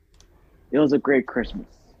it was a great Christmas,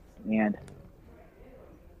 and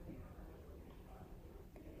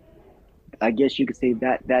I guess you could say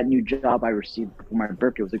that new job I received for my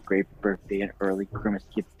birthday was a great birthday and early Christmas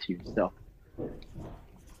gift too. So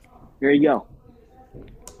here you go.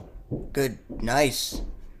 Good. Nice.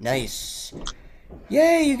 Yay,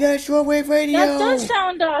 you got shortwave radio. That does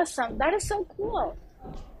sound awesome. That is so cool.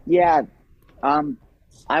 Yeah,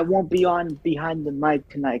 I won't be on behind the mic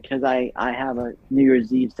tonight because I have a New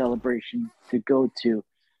Year's Eve celebration to go to.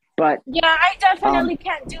 But Yeah, I definitely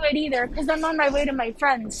can't do it either because I'm on my way to my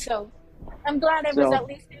friends. So I'm glad I was So- at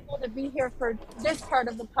least able to be here for this part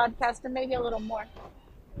of the podcast and maybe a little more.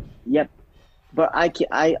 Yep. But I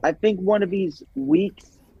think one of these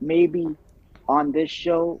weeks, maybe on this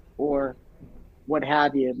show or what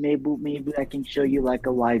have you. Maybe I can show you like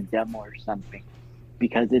a live demo or something,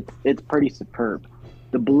 because it's pretty superb.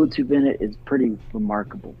 The Bluetooth in it is pretty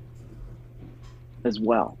remarkable as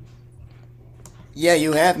well. Yeah,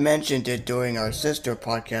 you have mentioned it during our sister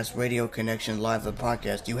podcast, Radio Connection Live, the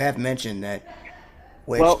podcast. You have mentioned that,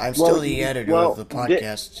 which I'm still the editor of the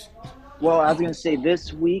podcast. Well, I was going to say,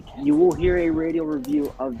 this week you will hear a radio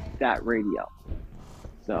review of that radio.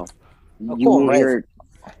 So you will hear it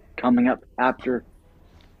coming up after,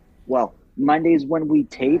 well, Monday's when we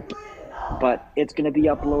tape, but it's going to be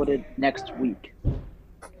uploaded next week.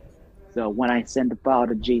 So when I send the file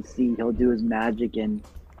to JC, he'll do his magic and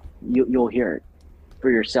you'll hear it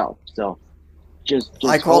for yourself. So just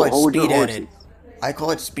I call it hold your speed horses. edit. I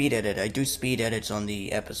call it speed edit. I do speed edits on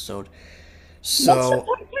the episode. So What's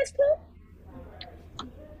the podcast called?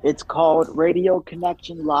 It's called Radio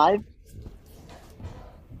Connection Live.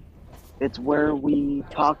 It's where we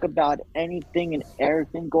talk about anything and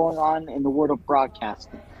everything going on in the world of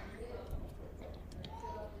broadcasting.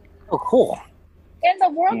 Oh, cool. In the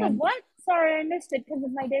world of And- what? Sorry, I missed it because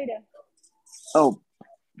of my data. Oh,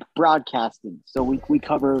 broadcasting. So we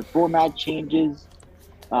cover format changes,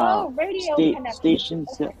 Radio connection.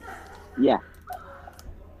 stations. Yeah.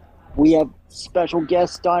 We have special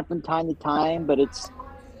guests on from time to time, but it's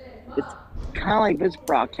kind of like this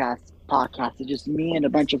podcast. It's just me and a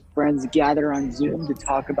bunch of friends gather on Zoom to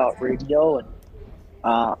talk about radio,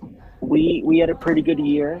 and we had a pretty good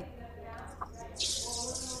year.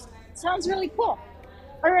 Sounds really cool.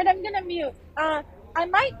 All right, I'm gonna mute. I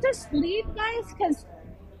might just leave, guys, because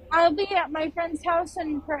I'll be at my friend's house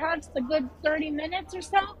in perhaps a good 30 minutes or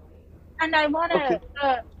so, and I want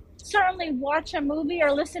to certainly watch a movie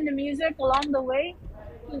or listen to music along the way.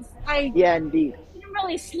 'Cause I Yeah, indeed. didn't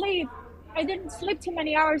really sleep. I didn't sleep too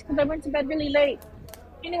many hours because I went to bed really late.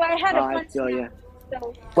 Anyway, I had a I fun feel snap, ya.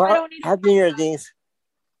 so I Well, don't need Happy New Year, Denise.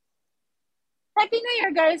 Happy New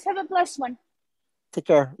Year, guys. Have a blessed one. Take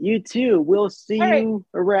care. You too. We'll see All right. you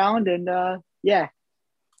around, and yeah.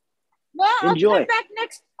 Well, Enjoy.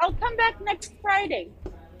 I'll come back next Friday.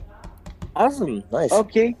 Awesome. Nice.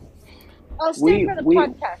 Okay. I'll stay for the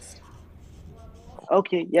podcast.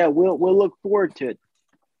 Okay. Yeah, we'll look forward to it.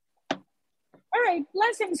 All right,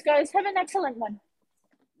 blessings, guys. Have an excellent one.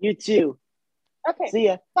 You too. Okay. See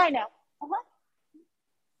ya. Bye now.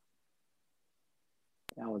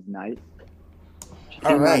 That was nice.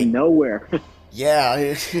 all Came out right. of nowhere.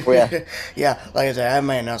 Yeah. yeah. Yeah, like I said, I have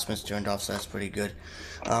my announcements turned off, so that's pretty good.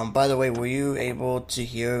 By the way, were you able to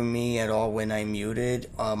hear me at all when I muted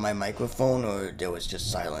my microphone, or there was just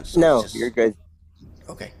silence? No, It was just- you're good.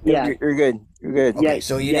 Okay. Yeah. You're good. You're good. Okay, Yeah,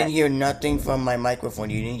 so you yeah. didn't hear nothing from my microphone.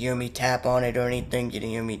 You didn't hear me tap on it or anything. You didn't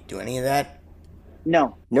hear me do any of that.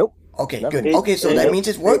 No. Nope. Okay, Nothing. good. Okay, so that means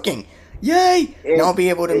it's working. Yay! Now I'll be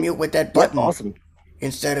able to mute with that Yeah, button awesome.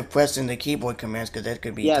 instead of pressing the keyboard commands, because that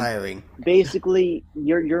could be Yeah. tiring. Basically,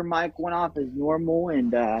 your mic went off as normal,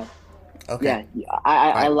 and Okay. yeah, I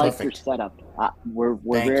Alright, like perfect. your setup. We're Thank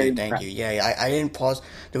very you, thank impressed. you. Yeah, I didn't pause.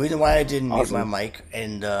 The reason why I didn't mute Awesome. my mic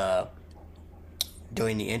and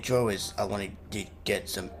during the intro is I wanted to get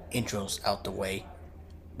some intros out the way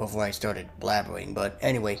before I started blabbering. But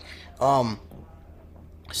anyway,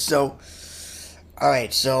 so all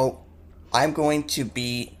right, so I'm going to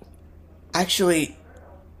be actually,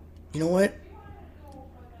 you know what?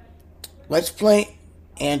 Let's play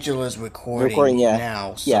Angela's recording yeah.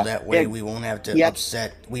 now, so Yeah. that way Yeah. we won't have to Yeah.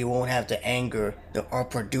 we won't have to anger our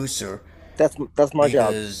producer That's my job.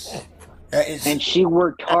 because that is, And she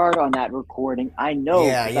worked hard on that recording. I know.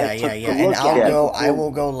 yeah, 'cause yeah, I yeah, took a yeah. And look I'll at it go. I before-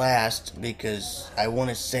 will go last because I want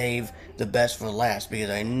to save the best for last because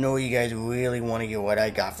I know you guys really want to hear what I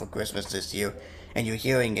got for Christmas this year, and you're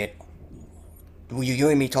hearing it. Well, you're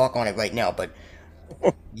hearing me talk on it right now, but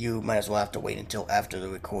you might as well have to wait until after the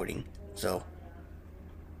recording. So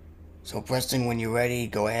Preston, when you're ready,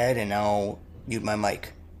 go ahead, and I'll mute my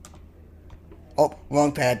mic. Oh,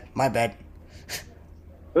 wrong pad. My bad.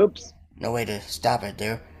 Oops. No way to stop it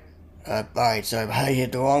there. Alright, sorry about I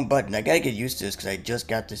hit the wrong button. I gotta get used to this because I just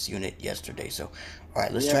got this unit yesterday. So,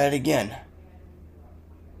 alright, let's Yeah. try it again.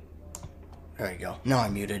 There you go. Now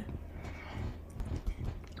I'm muted.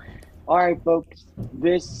 All right, folks.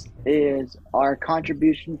 This is our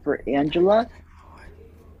contribution for Angela.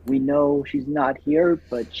 We know she's not here,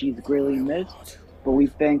 but she's greatly missed. But we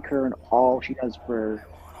thank her and all she does for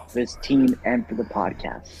this team and for the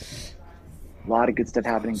podcast. A lot of good stuff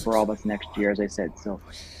happening for all of us next year, as I said. So,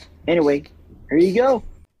 anyway, here you go.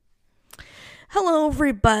 Hello,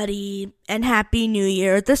 everybody, and Happy New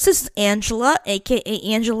Year. This is Angela, aka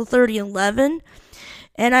Angela3011,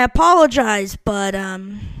 and I apologize, but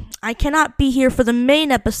I cannot be here for the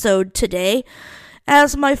main episode today,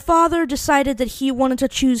 as my father decided that he wanted to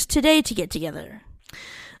choose today to get together.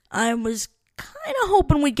 I was kind of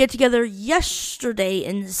hoping we'd get together yesterday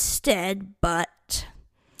instead, but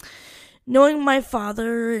knowing my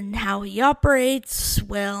father and how he operates,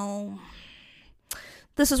 well,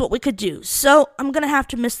 this is what we could do. So I'm going to have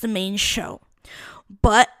to miss the main show.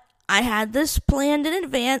 But I had this planned in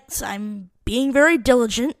advance. I'm being very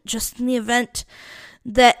diligent just in the event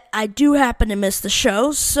that I do happen to miss the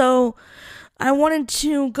show. So I wanted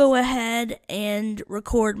to go ahead and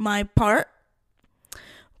record my part.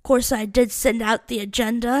 Of course, I did send out the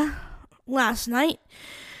agenda last night.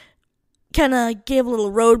 Kind of gave a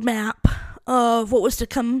little roadmap of what was to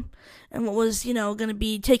come and what was, going to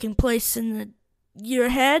be taking place in the year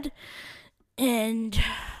ahead. And,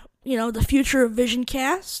 the future of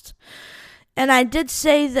VisionCast. And I did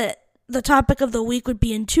say that the topic of the week would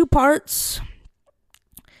be in 2 parts.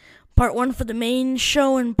 Part 1 for the main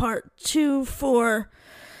show and part 2 for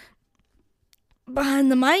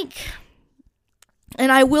Behind the Mic.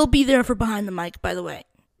 And I will be there for Behind the Mic, by the way.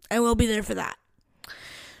 I will be there for that.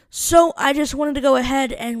 So I just wanted to go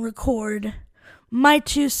ahead and record my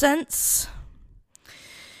 2 cents.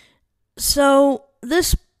 So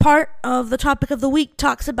this part of the topic of the week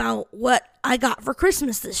talks about what I got for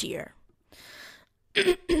Christmas this year.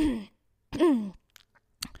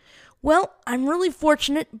 Well, I'm really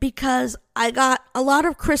fortunate because I got a lot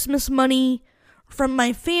of Christmas money from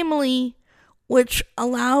my family, which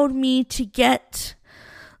allowed me to get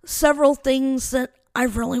several things that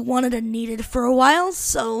I've really wanted and needed for a while.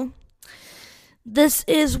 So this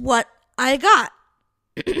is what I got.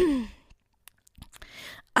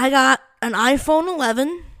 I got an iPhone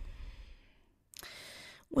 11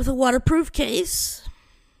 with a waterproof case.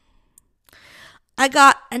 I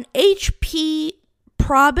got an HP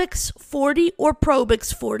Probix 40 or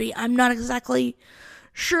Probix 40. I'm not exactly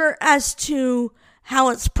sure as to how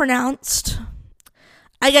it's pronounced.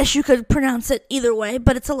 I guess you could pronounce it either way,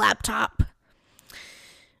 but it's a laptop.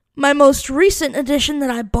 My most recent addition that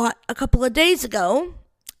I bought a couple of days ago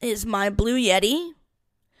is my Blue Yeti,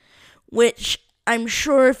 which I'm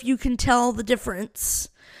sure if you can tell the difference,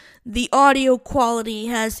 the audio quality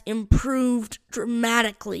has improved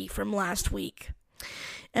dramatically from last week.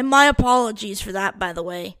 And my apologies for that, by the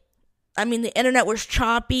way. I mean, the internet was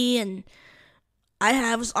choppy, and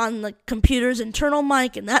I was on the computer's internal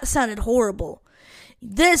mic, and that sounded horrible.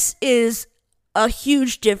 This is a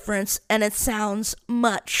huge difference, and it sounds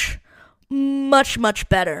much, much, much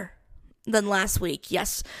better than last week.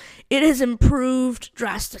 Yes, it has improved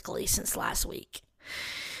drastically since last week.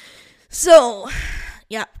 So,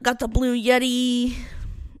 yeah, got the Blue Yeti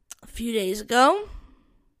a few days ago.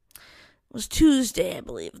 It was Tuesday, I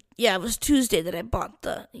believe. Yeah, it was Tuesday that I bought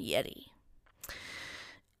the Yeti.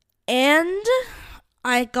 And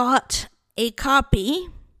I got a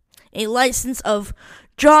license of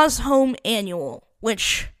Jaws Home Annual,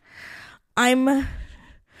 which I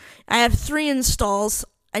have 3 installs.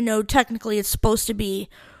 I know technically it's supposed to be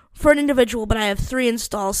for an individual, but I have 3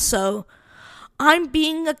 installs, so I'm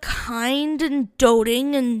being a kind and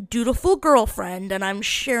doting and dutiful girlfriend, and I'm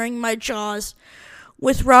sharing my Jaws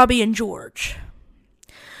with Robbie and George.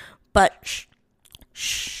 But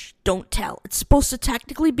shh, don't tell. It's supposed to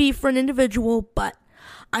technically be for an individual, but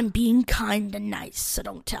I'm being kind and nice, so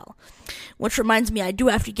don't tell. Which reminds me, I do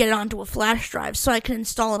have to get it onto a flash drive so I can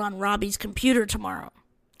install it on Robbie's computer tomorrow.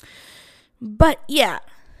 But yeah,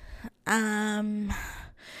 and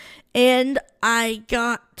I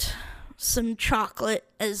got some chocolate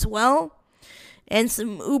as well, and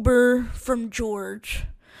some Uber from George.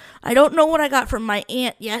 I don't know what I got from my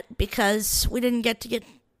aunt yet, because we didn't get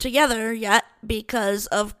together yet because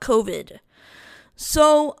of COVID.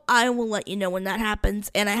 So I will let you know when that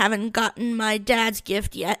happens, and I haven't gotten my dad's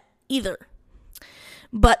gift yet either.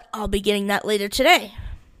 But I'll be getting that later today.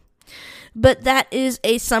 But that is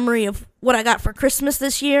a summary of what I got for Christmas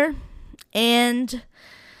this year, and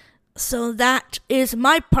so that is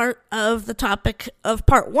my part of the topic of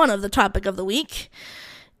part 1 of the topic of the week.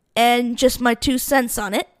 And just my 2 cents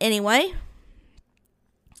on it, anyway.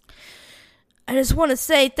 I just want to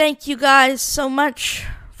say thank you guys so much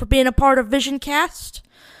for being a part of VisionCast.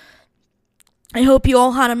 I hope you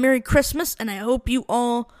all had a Merry Christmas, and I hope you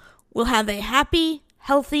all will have a happy,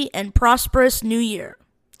 healthy, and prosperous New Year.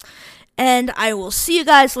 And I will see you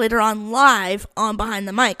guys later on live on Behind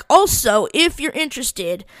the Mic. Also, if you're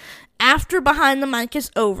interested, after Behind the Mic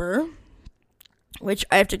is over, which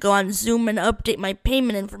I have to go on Zoom and update my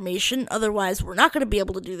payment information, otherwise we're not going to be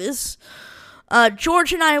able to do this.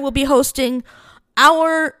 George and I will be hosting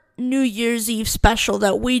our New Year's Eve special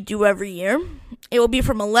that we do every year, It will be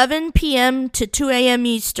from 11 p.m. to 2 a.m.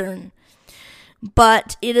 Eastern,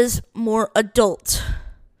 but it is more adult.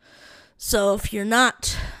 So if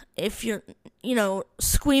you're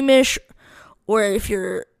squeamish, or if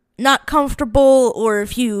you're not comfortable, or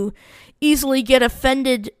if you easily get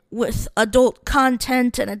offended with adult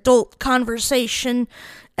content and adult conversation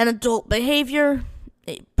and adult behavior,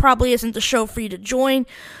 it probably isn't the show for you to join.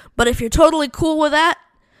 But if you're totally cool with that,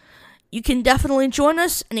 you can definitely join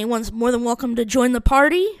us. Anyone's more than welcome to join the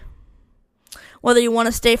party, whether you want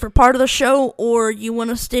to stay for part of the show or you want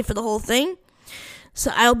to stay for the whole thing.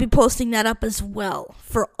 So I'll be posting that up as well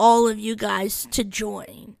for all of you guys to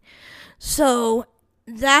join. So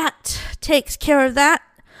that takes care of that.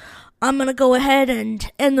 I'm going to go ahead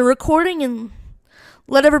and end the recording and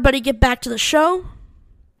let everybody get back to the show.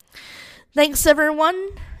 Thanks, everyone,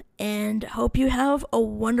 and hope you have a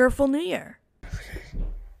wonderful New Year.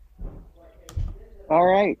 All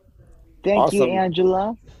right. Thank you, Awesome.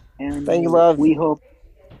 Angela. And Thank you, love. We hope,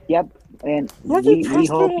 yep, and Look at we Tristan.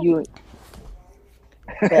 hope you...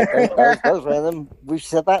 Yeah, that was random. We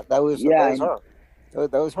said that. That was her.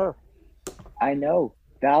 That was her. I know.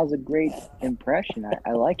 That was a great impression.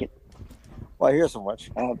 I like it. Well, I hear so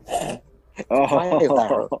much. Oh,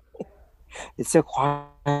 It's so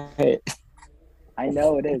quiet. I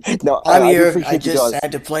know it is. No, I'm I do here. appreciate I you just guys.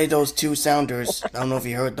 had to play those two sounders. I don't know if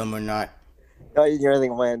you heard them or not. No, you hear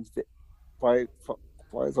anything, man? Why?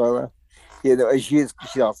 Yeah, no, she's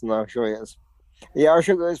awesome. though. Sure is. Yeah, our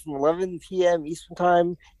show goes from 11 p.m. Eastern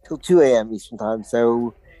Time till 2 a.m. Eastern Time.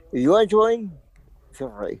 So if you want to join,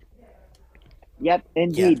 feel free. Yep,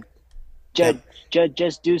 indeed.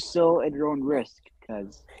 Just do so at your own risk,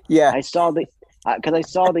 because Yeah, I saw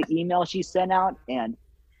the email she sent out, and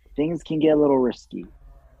things can get a little risky.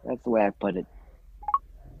 That's the way I put it.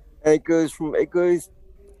 and it goes straight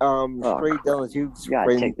down the tubes. You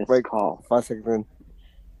gotta take this call. 5 seconds in.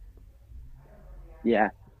 Yeah.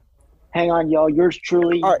 Hang on, y'all. Yours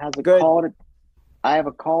truly All right, has a good. call to. I have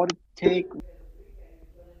a call to take.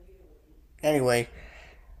 Anyway,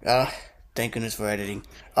 thank goodness for editing.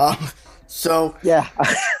 So Yeah.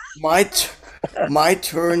 my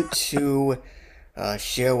turn to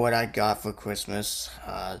share what I got for Christmas.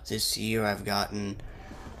 This year I've gotten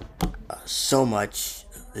so much.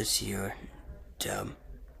 This year,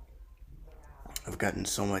 I've gotten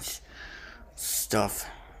so much stuff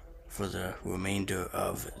for the remainder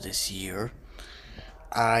of this year.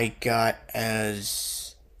 I got,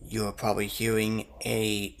 as you're probably hearing,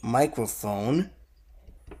 a microphone.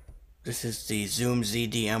 This is the Zoom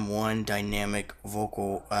ZDM1 dynamic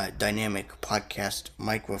podcast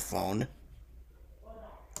microphone.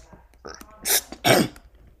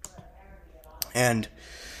 And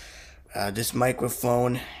this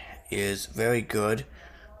microphone is very good,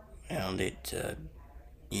 and it,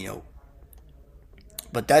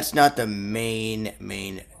 but that's not the main.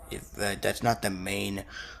 That's not the main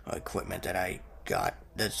equipment that I got.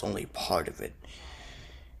 That's only part of it.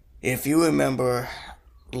 If you remember,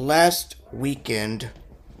 last weekend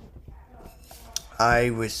I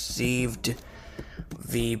received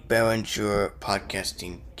the Behringer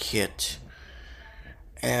podcasting kit,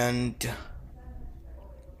 and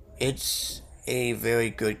it's a very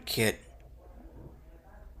good kit,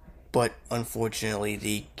 but unfortunately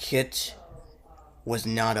the kit was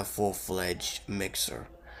not a full-fledged mixer.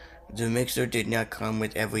 The mixer did not come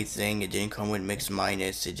with everything. It didn't come with mix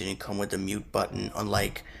minus. It didn't come with the mute button,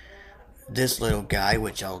 unlike this little guy,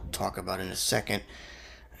 which I'll talk about in a second.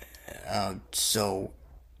 So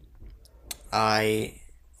I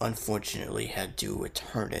unfortunately had to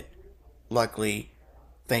return it. Luckily,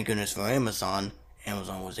 thank goodness for Amazon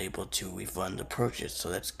was able to refund the purchase, so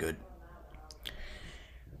that's good.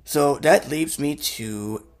 So that leads me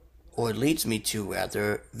to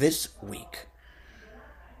this week.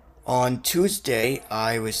 On Tuesday,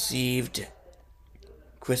 I received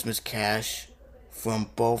Christmas cash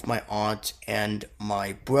from both my aunt and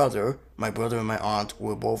my brother. My brother and my aunt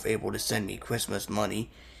were both able to send me Christmas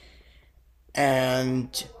money.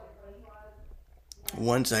 And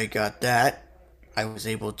once I got that, I was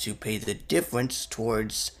able to pay the difference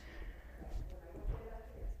towards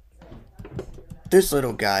this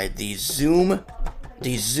little guy, the Zoom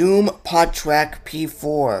PodTrack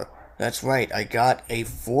P4. That's right, I got a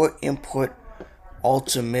 4-input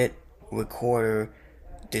ultimate recorder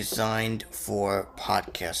designed for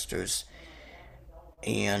podcasters,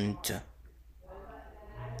 and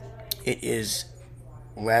it is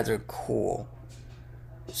rather cool.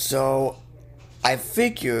 So I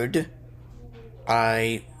figured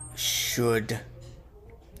I should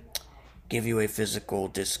give you a physical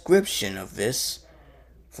description of this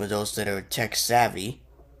for those that are tech savvy,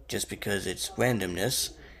 just because it's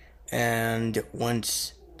randomness. And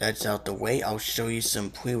once that's out the way, I'll show you some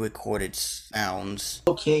pre-recorded sounds.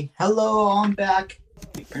 Okay, hello, I'm back.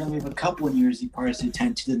 Apparently, we have a couple of New Year's Eve parties to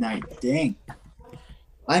attend to tonight. Dang.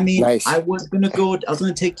 I mean, Nice. I was gonna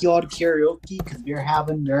take you all to karaoke because they're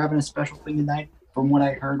having a special thing tonight, from what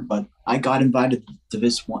I heard. But I got invited to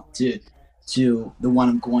this one, to the one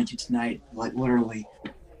I'm going to tonight, like literally,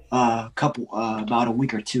 about a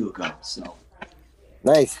week or two ago. So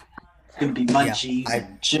Nice. it's gonna be munchies Yeah,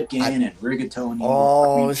 and chicken and rigatoni.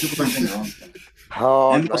 Oh, super things.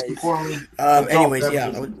 Oh, And most nice. importantly, anyways,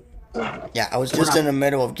 yeah. I was just in the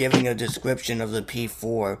middle of giving a description of the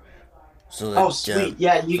P4. So that, Oh, sweet.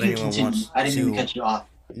 Yeah, you if can anyone continue. wants I didn't even to- cut you off.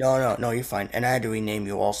 No, you're fine. And I had to rename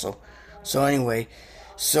you also. So anyway,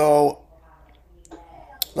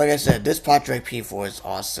 like I said, this Podtrack P4 is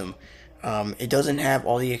awesome. It doesn't have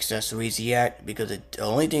all the accessories yet because the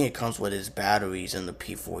only thing it comes with is batteries in the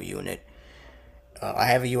P4 unit. I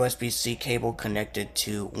have a USB-C cable connected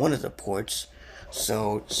to one of the ports.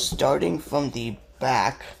 So starting from the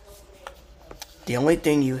back, the only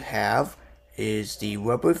thing you have is the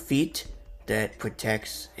rubber feet that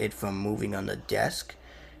protects it from moving on the desk.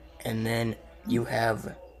 And then you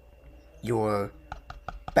have your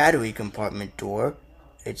battery compartment door.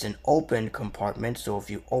 It's an open compartment, so if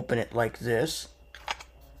you open it like this,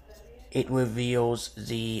 it reveals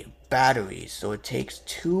the batteries. So it takes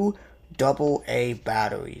 2 AA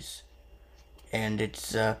batteries. And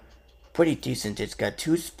it's pretty decent. It's got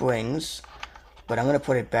 2 springs, but I'm going to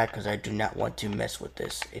put it back because I do not want to mess with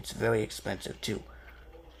this. It's very expensive too.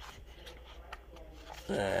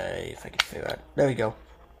 If I can figure out. There we go.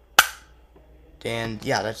 And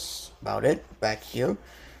yeah, that's about it back here.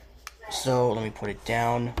 So let me put it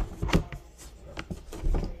down.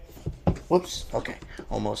 Whoops. Okay.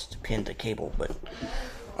 Almost pinned the cable, but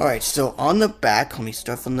alright, so on the back, let me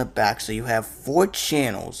start from the back. So you have 4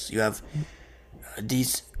 channels. You have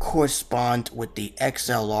these correspond with the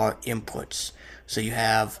XLR inputs. So you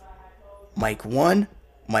have mic 1,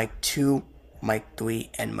 mic 2, mic 3,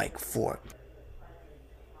 and mic 4.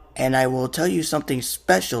 And I will tell you something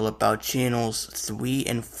special about channels 3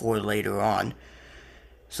 and 4 later on.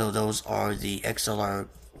 So those are the XLR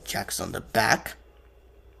jacks on the back.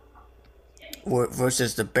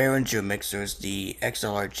 Versus the Behringer mixers, the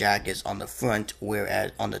XLR jack is on the front,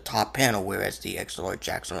 whereas on the top panel, whereas the XLR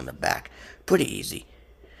jacks are on the back. Pretty easy.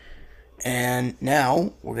 And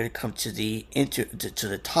now we're going to come to the to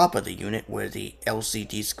the top of the unit where the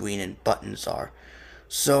LCD screen and buttons are.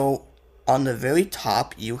 So on the very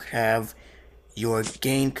top, you have your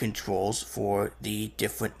gain controls for the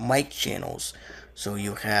different mic channels. So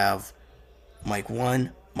you have mic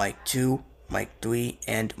 1, mic 2, mic 3,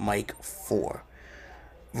 and mic 4.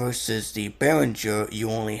 Versus the Behringer,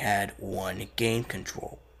 you only had 1 gain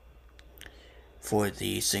control for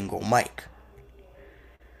the single mic.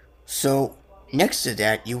 So next to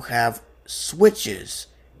that, you have switches.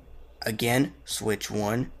 Again, switch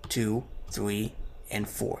 1, 2, 3, and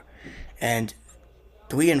 4. And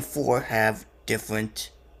 3 and 4 have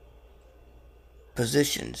different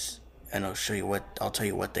positions, and I'll tell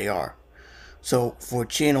you what they are. So for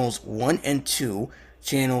channels 1 and 2,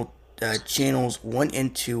 channels 1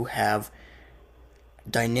 and 2 have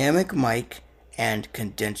dynamic mic and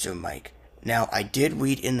condenser mic. Now, I did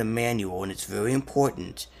read in the manual, and it's very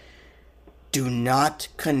important. Do not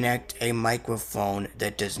connect a microphone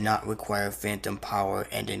that does not require phantom power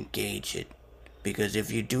and engage it. Because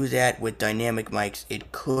if you do that with dynamic mics,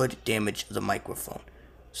 it could damage the microphone.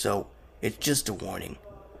 So, it's just a warning.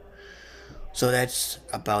 So that's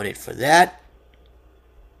about it for that.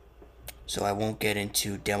 So I won't get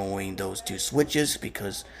into demoing those 2 switches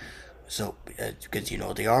because you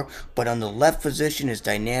know they are. But on the left position is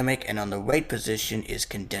dynamic and on the right position is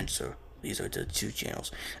condenser. These are the 2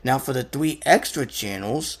 channels. Now for the 3 extra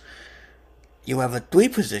channels, you have a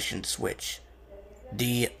 3-position switch.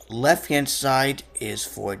 The left-hand side is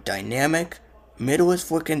for dynamic, middle is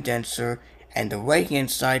for condenser, and the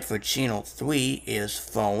right-hand side for channel 3 is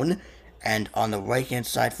phone, and on the right-hand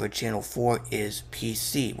side for channel 4 is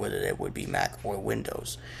PC, whether that would be Mac or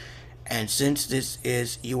Windows. And since this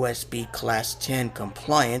is USB Class 10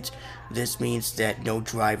 compliant, this means that no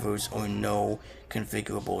drivers or no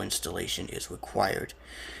configurable installation is required.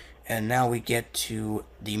 And now we get to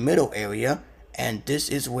the middle area, and this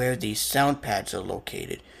is where the sound pads are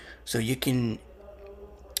located. So you can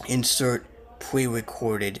insert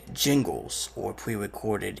pre-recorded jingles or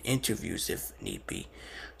pre-recorded interviews if need be.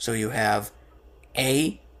 So you have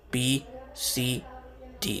A, B, C,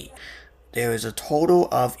 D. There is a total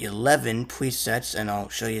of 11 presets, and I'll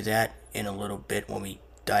show you that in a little bit when we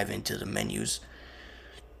dive into the menus.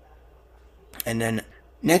 And then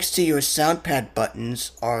next to your sound pad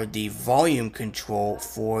buttons are the volume control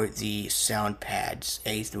for the sound pads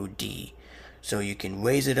A through D. So you can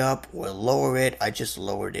raise it up or lower it. I just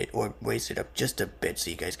lowered it, or raised it up just a bit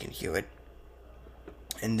so you guys can hear it.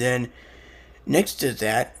 And then next to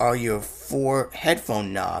that are your 4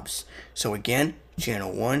 headphone knobs. So again,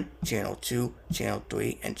 channel 1, channel 2, channel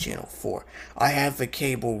 3, and channel 4. I have the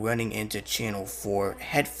cable running into channel 4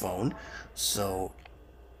 headphone, so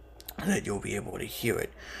that you'll be able to hear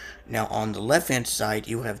it. Now on the left hand side,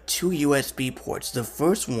 you have 2 USB ports. The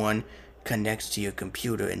first one connects to your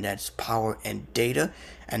computer, and that's power and data,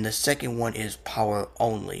 and the second one is power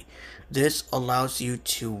only. This allows you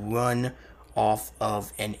to run off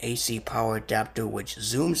of an AC power adapter which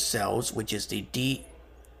Zoom sells, which is the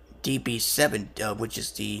DB7, which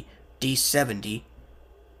is the D70. I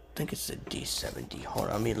think it's the D70. Hold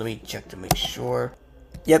on, let me check to make sure.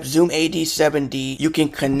 Yep, Zoom AD70. You can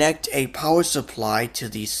connect a power supply to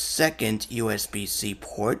the second USB-C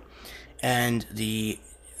port, and the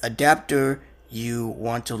adapter you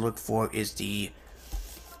want to look for is the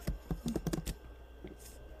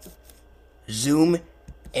Zoom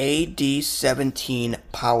AD17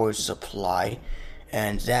 power supply,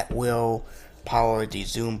 and that will power the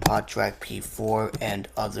Zoom PodTrack P4 and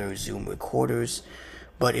other Zoom recorders.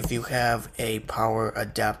 But if you have a power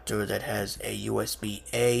adapter that has a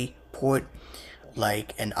USB-A port,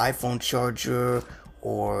 like an iPhone charger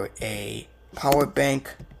or a power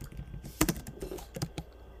bank,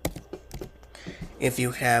 if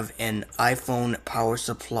you have an iPhone power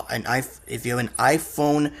supply, if you have an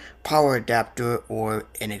iPhone power adapter or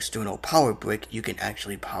an external power brick, you can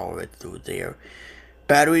actually power it through there.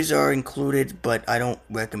 Batteries are included, but I don't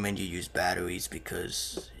recommend you use batteries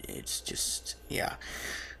because it's just, yeah.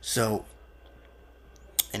 So,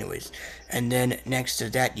 anyways, and then next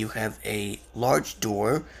to that you have a large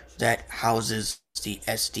door that houses the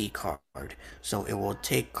SD card. So it will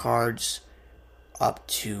take cards up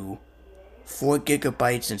to 4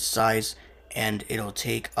 gigabytes in size, and it'll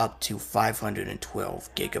take up to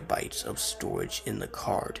 512 gigabytes of storage in the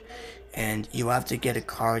card. And you have to get a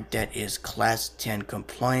card that is class 10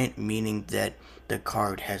 compliant, meaning that the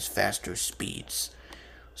card has faster speeds.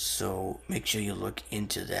 So make sure you look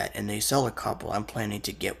into that. And they sell a couple. I'm planning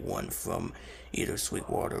to get one from either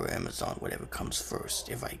Sweetwater or Amazon, whatever comes first,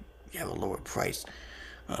 if I have a lower price.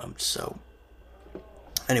 So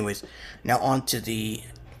anyways, now on to the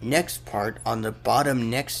next part. On the bottom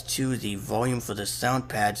next to the volume for the sound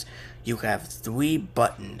pads, you have 3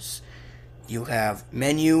 buttons. You have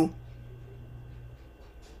menu,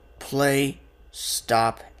 play,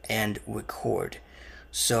 stop, and record.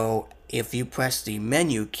 So if you press the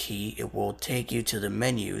menu key, it will take you to the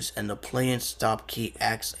menus, and the play and stop key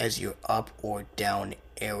acts as your up or down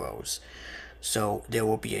arrows. So there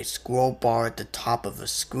will be a scroll bar at the top of the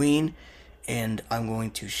screen, and I'm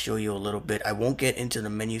going to show you a little bit. I won't get into the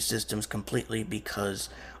menu systems completely because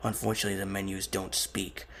unfortunately the menus don't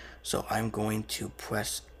speak. So I'm going to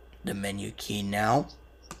press the menu key now,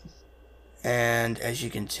 and as you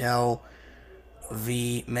can tell,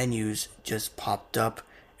 the menus just popped up,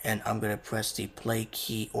 and I'm going to press the play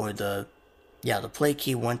key, or the play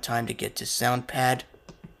key one time to get to sound pad,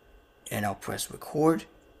 and I'll press record.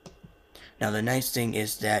 Now the nice thing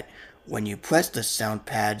is that when you press the sound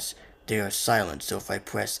pads, they are silent. So if I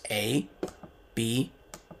press A, B,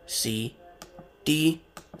 C, D,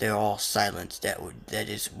 they're all silent. That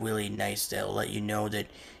is really nice. That'll let you know that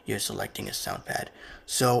you're selecting a sound pad.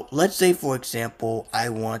 So let's say, for example, I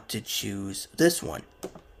want to choose this one,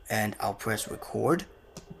 and I'll press record.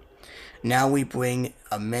 Now we bring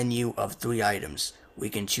a menu of 3 items. We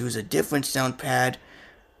can choose a different sound pad,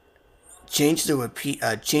 change the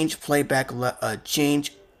change playback,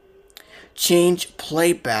 change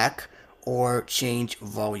playback, or change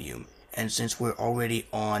volume. And since we're already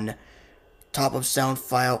on top of sound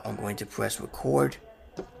file, I'm going to press record,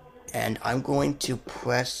 and I'm going to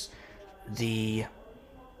press the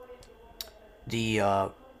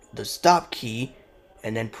stop key,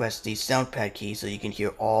 and then press the sound pad key so you can hear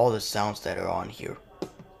all the sounds that are on here.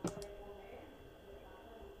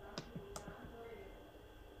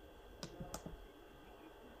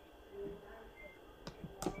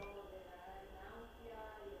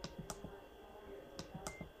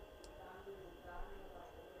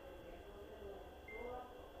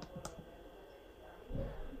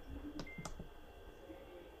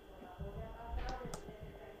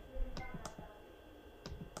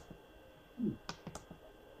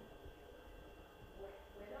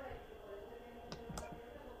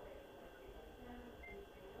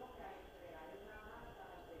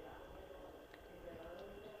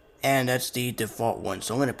 And that's the default one.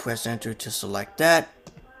 So I'm going to press enter to select that.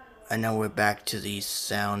 And now we're back to the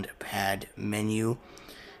sound pad menu.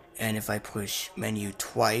 And if I push menu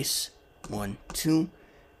twice, 1, 2,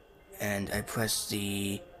 and I press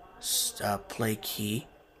the play key,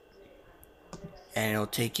 and it'll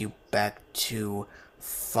take you back to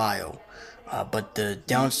file. But the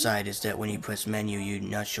downside is that when you press menu, you're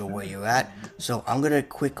not sure where you're at. So I'm going to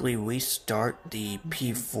quickly restart the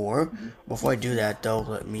P4. Before I do that, though,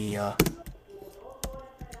 let me...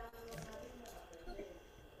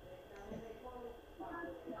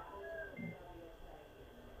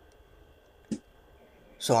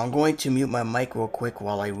 So I'm going to mute my mic real quick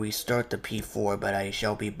while I restart the P4, but I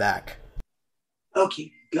shall be back.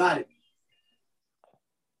 Okay, got it.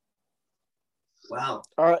 Wow.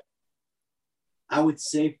 All right. I would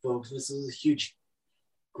say, folks, this is a huge,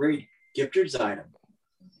 great gifter's item.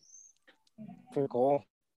 Pretty cool.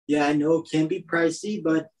 Yeah, I know it can be pricey,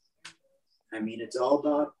 but I mean, it's all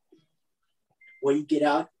about what you get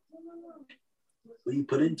out, what you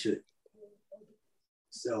put into it.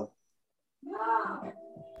 So.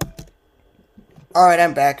 Alright,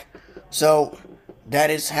 I'm back. So, that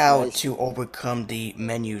is how to overcome the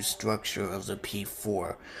menu structure of the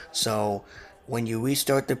P4. So, when you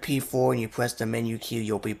restart the P4 and you press the menu key,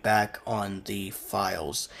 you'll be back on the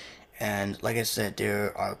files. And like I said,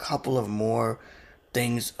 there are a couple of more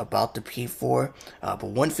things about the P4. But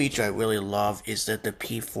one feature I really love is that the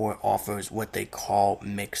P4 offers what they call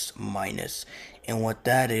mix minus. And what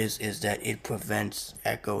that is that it prevents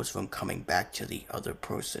echoes from coming back to the other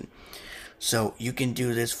person. So you can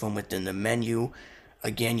do this from within the menu.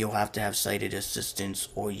 Again, you'll have to have sighted assistance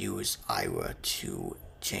or use Aira to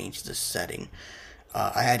change the setting.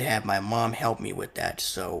 I had to have my mom help me with that.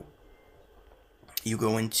 So you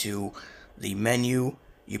go into the menu,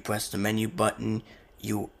 you press the menu button,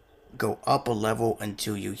 you go up a level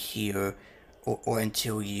until you hear, or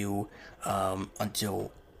until you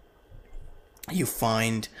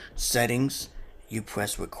find settings. You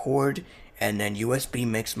press record, and then USB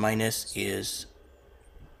mix minus is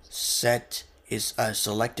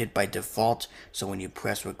selected by default. So when you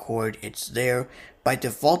press record, it's there. By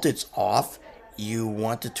default, it's off. You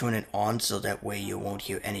want to turn it on so that way you won't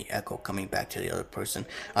hear any echo coming back to the other person.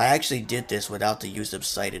 I actually did this without the use of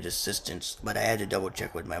sighted assistance, but I had to double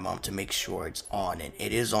check with my mom to make sure it's on, and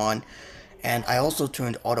it is on. And I also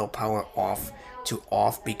turned auto power off to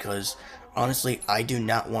off because honestly, I do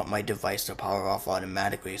not want my device to power off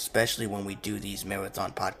automatically, especially when we do these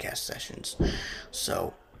marathon podcast sessions.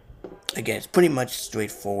 So, again, it's pretty much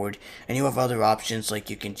straightforward. And you have other options, like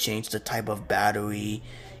you can change the type of battery,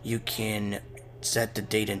 you can set the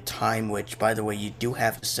date and time, which, by the way, you do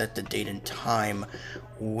have to set the date and time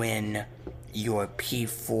when your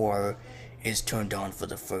P4 is turned on for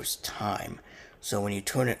the first time. So when you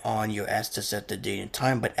turn it on, you're asked to set the date and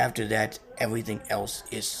time, but after that, everything else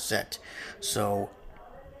is set. So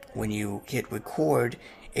when you hit record,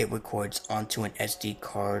 it records onto an SD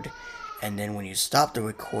card, and then when you stop the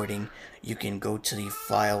recording, you can go to the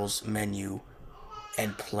files menu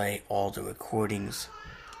and play all the recordings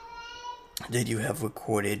that you have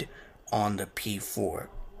recorded on the P4.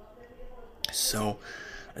 So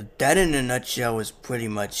that in a nutshell is pretty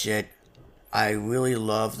much it. I really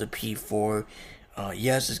love the P4.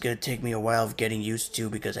 Yes, it's going to take me a while of getting used to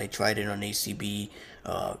because I tried it on ACB,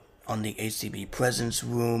 on the ACB Presence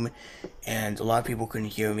Room, and a lot of people couldn't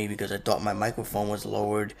hear me because I thought my microphone was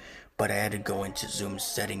lowered, but I had to go into Zoom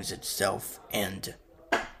settings itself and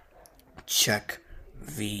check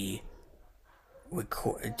the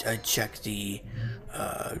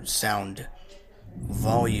sound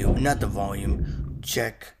volume, not the volume,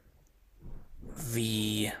 check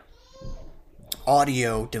the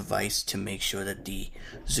audio device to make sure that the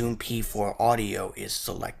Zoom P4 audio is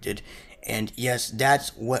selected. And yes,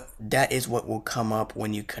 that is what will come up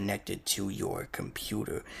when you connect it to your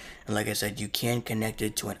computer. And like I said, you can connect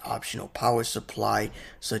it to an optional power supply,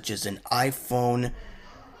 such as an iPhone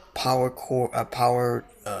power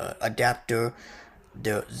adapter,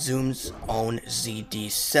 the Zoom's own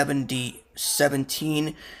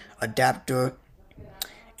ZD17 adapter,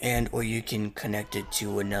 or you can connect it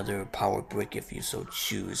to another power brick if you so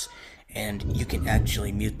choose. And you can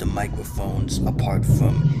actually mute the microphones apart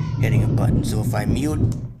from hitting a button. So if I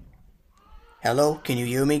mute... Hello? Can you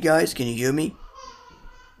hear me, guys? Can you hear me?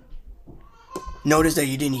 Notice that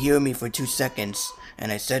you didn't hear me for 2 seconds,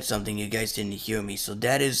 and I said something, you guys didn't hear me. So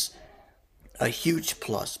that is a huge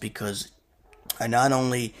plus, because I not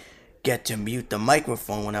only get to mute the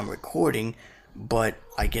microphone when I'm recording, but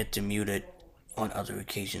I get to mute it on other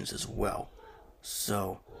occasions as well.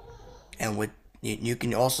 So, and with You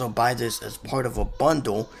can also buy this as part of a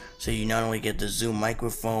bundle, so you not only get the Zoom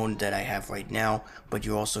microphone that I have right now, but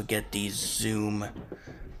you also get these Zoom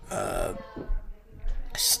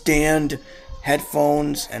stand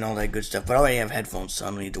headphones and all that good stuff. But I already have headphones, so I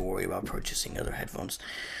don't need to worry about purchasing other headphones.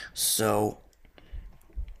 So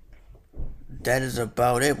that is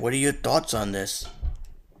about it. What are your thoughts on this?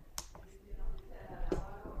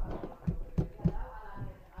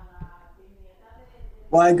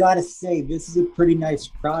 Well, I gotta say, this is a pretty nice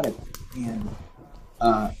product, and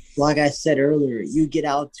like I said earlier, you get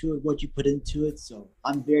out to it what you put into it. So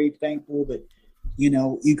I'm very thankful that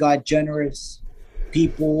you got generous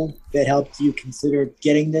people that helped you consider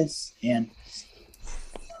getting this, and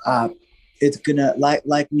it's gonna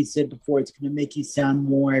like we said before, it's gonna make you sound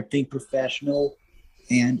more, I think, professional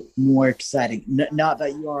and more exciting. Not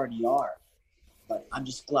that you already are, but I'm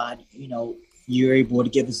just glad you're able to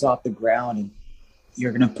get this off the ground and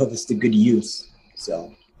you're going to put this to good use.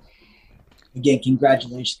 So, again,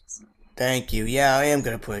 congratulations. Thank you. Yeah, I am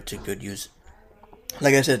going to put it to good use.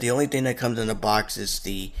 Like I said, the only thing that comes in the box is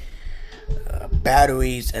the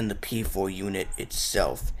batteries and the P4 unit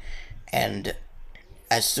itself. And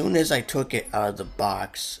as soon as I took it out of the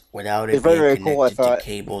box, without it being connected to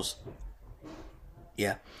cables,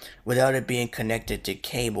 without it being connected to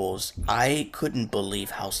cables, I couldn't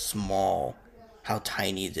believe how small, how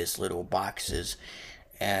tiny this little box is.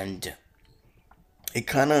 And it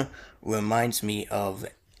kind of reminds me of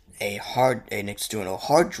an external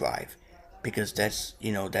hard drive, because that's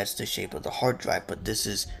the shape of the hard drive, but this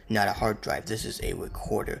is not a hard drive, this is a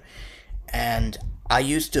recorder. And I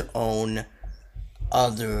used to own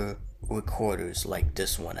other recorders like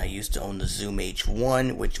this one. I used to own the Zoom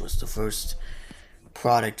H1, which was the first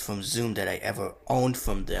product from Zoom that I ever owned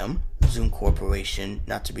from them, Zoom Corporation,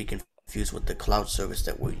 not to be confused with the cloud service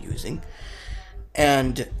that we're using.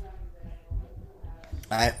 And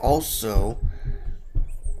I also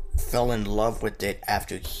fell in love with it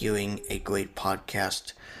after hearing a great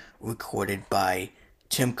podcast recorded by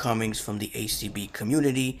Tim Cummings from the ACB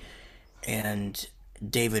community and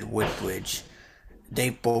David Whitbridge. They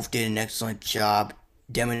both did an excellent job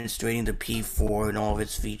demonstrating the P4 and all of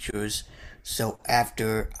its features. So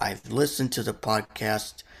after I've listened to the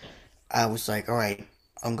podcast, I was like, all right,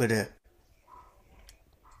 I'm going to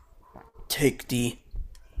take the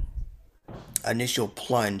initial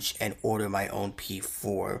plunge and order my own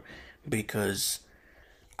P4, because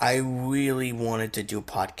I really wanted to do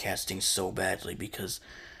podcasting so badly. Because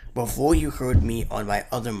before you heard me on my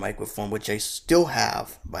other microphone, which I still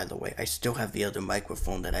have, by the way, I still have the other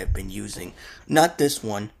microphone that I've been using, not this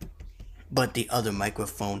one, but the other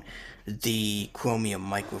microphone, the Chromium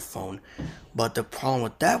microphone. But the problem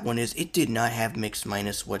with that one is it did not have mix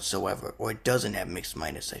minus whatsoever, or it doesn't have mix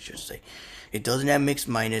minus, I should say. It doesn't have mix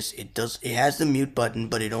minus. It has the mute button,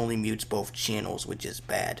 but it only mutes both channels, which is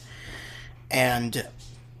bad. And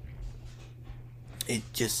it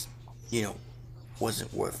just,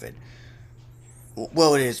 wasn't worth it.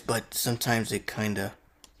 Well, it is, but sometimes it kind of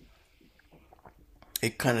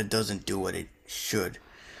doesn't do what it should.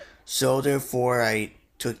 So therefore, I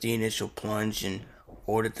took the initial plunge and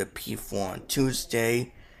ordered the P4 on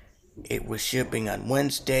Tuesday. It was shipping on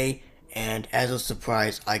Wednesday, and as a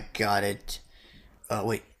surprise, I got it.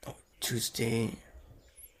 Tuesday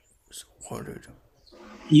was ordered.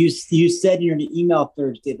 You said in your email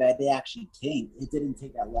Thursday that they actually came. It didn't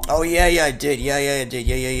take that long. Oh yeah, I did. Yeah, I did.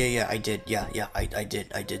 I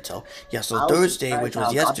did. I did tell. Yeah, so Thursday, which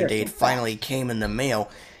was yesterday, it finally came in the mail,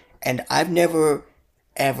 and I've never,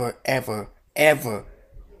 ever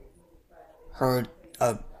heard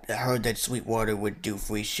that Sweetwater would do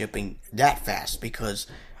free shipping that fast, because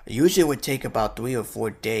usually it would take about 3 or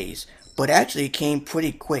 4 days. But actually, it came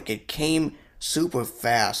pretty quick. It came super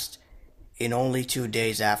fast in only 2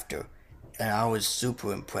 days after. And I was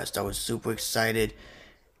super impressed. I was super excited.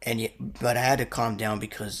 But I had to calm down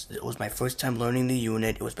because it was my first time learning the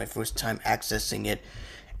unit. It was my first time accessing it.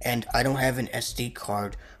 And I don't have an SD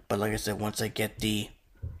card. But like I said, once I get the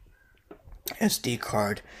SD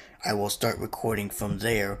card, I will start recording from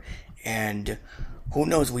there. And who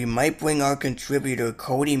knows, we might bring our contributor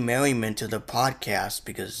Cody Merriman to the podcast,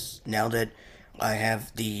 because now that I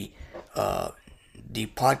have the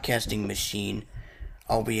podcasting machine,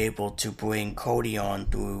 I'll be able to bring Cody on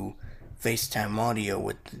through FaceTime audio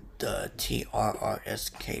with the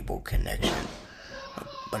TRRS cable connection.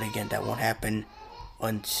 But again, that won't happen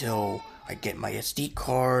until I get my SD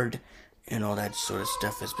card and all that sort of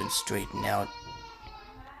stuff has been straightened out.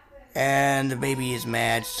 And the baby is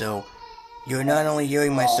mad, so you're not only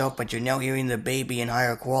hearing myself, but you're now hearing the baby in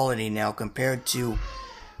higher quality now compared to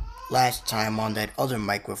last time on that other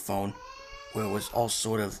microphone. where it was all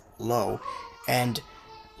sort of low. And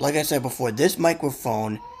like I said before, this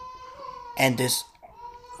microphone and this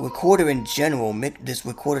recorder in general, this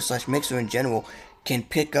recorder/mixer in general, can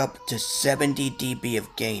pick up to 70 dB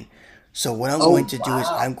of gain. So what I'm going to do is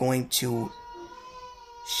I'm going to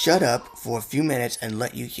shut up for a few minutes and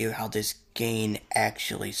let you hear how this gain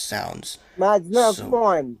actually sounds.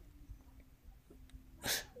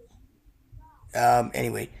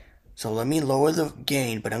 Anyway, so let me lower the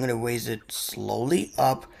gain, but I'm going to raise it slowly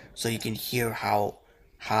up so you can hear how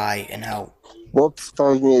high and how... Whoops,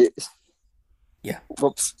 sorry. Yeah.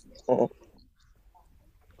 Whoops.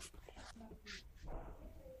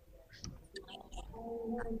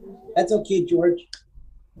 That's okay, George.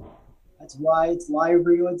 That's why it's live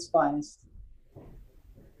radio at its finest.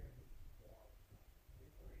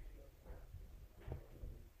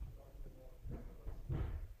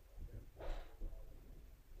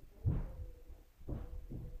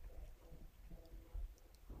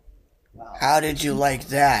 Wow. How did you like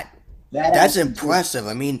that? That's impressive.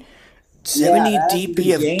 I mean, 70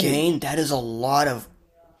 dB of gain, that is a lot of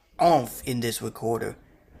oomph in this recorder.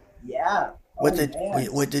 Yeah.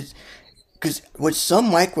 Because with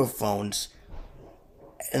some microphones,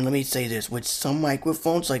 and let me say this, with some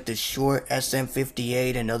microphones like the Shure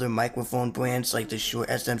SM58 and other microphone brands like the Shure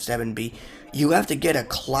SM7B, you have to get a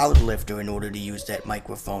cloud lifter in order to use that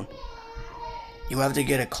microphone. You have to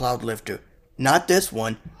get a cloud lifter. Not this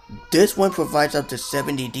one. This one provides up to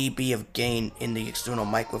 70 dB of gain in the external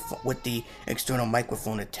microphone, with the external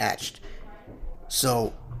microphone attached.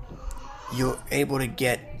 So you're able to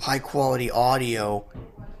get high quality audio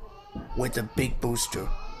with a big booster.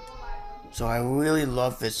 So I really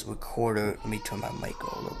love this recorder. Let me turn my mic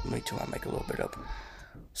a little bit up.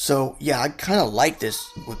 So yeah, I kind of like this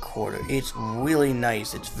recorder. It's really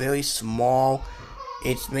nice. It's very small.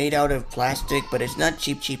 It's made out of plastic, but it's not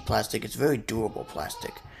cheap plastic. It's very durable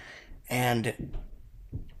plastic. And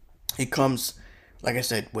it comes, like I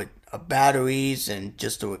said, with batteries and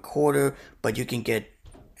just a recorder, but you can get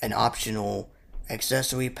an optional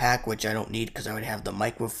accessory pack, which I don't need because I would have the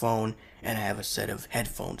microphone and I have a set of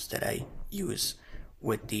headphones that I use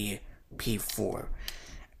with the P4.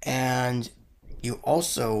 And you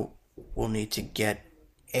also will need to get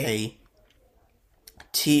a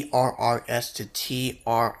TRRS to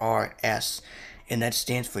TRRS, and that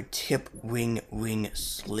stands for tip ring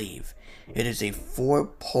sleeve. It is a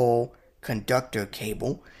 4-pole conductor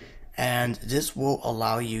cable, and this will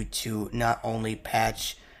allow you to not only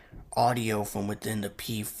patch audio from within the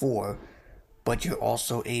P4, but you're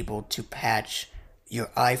also able to patch your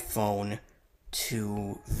iPhone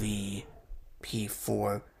to the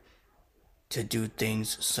P4 to do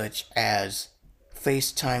things such as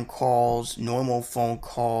FaceTime calls, normal phone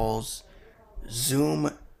calls,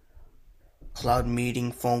 Zoom, cloud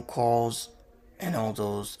meeting phone calls, and all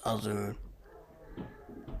those other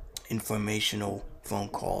informational phone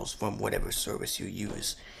calls from whatever service you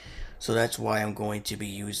use. So that's why I'm going to be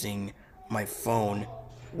using my phone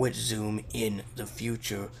with Zoom in the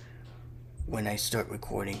future when I start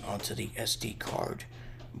recording onto the SD card.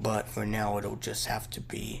 But for now, it'll just have to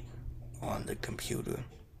be on the computer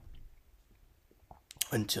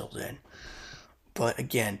until then. But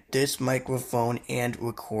again, this microphone and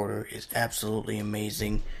recorder is absolutely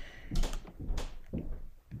amazing.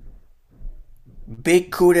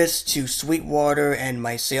 Big kudos to Sweetwater and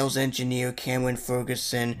my sales engineer Cameron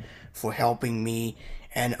Ferguson for helping me,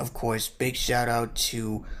 and of course big shout out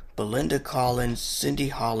to Belinda Collins, Cindy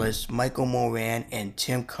Hollis, Michael Moran, and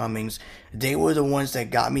Tim Cummings. They were the ones that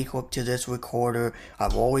got me hooked to this recorder.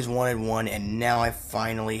 I've always wanted one, and now I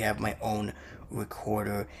finally have my own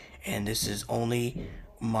recorder, and this is only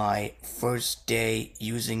my first day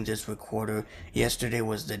using this recorder. Yesterday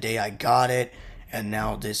was the day I got it, and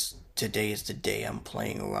now today is the day I'm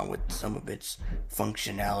playing around with some of its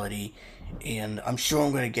functionality, and I'm sure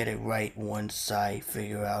I'm going to get it right once I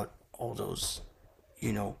figure out all those,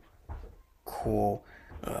 cool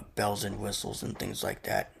bells and whistles and things like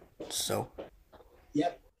that. So,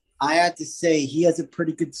 yep, I have to say he has a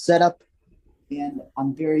pretty good setup, and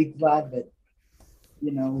I'm very glad that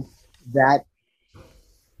that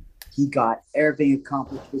he got everything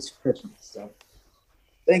accomplished this Christmas. So,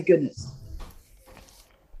 thank goodness.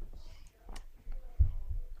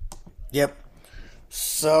 Yep.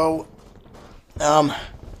 So, I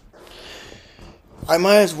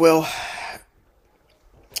might as well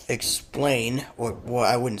explain, or well,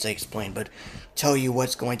 I wouldn't say explain, but tell you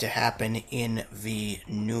what's going to happen in the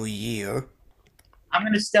new year. I'm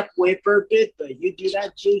going to step away for a bit, but you do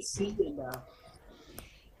that, JC, and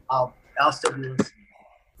I'll still be listening.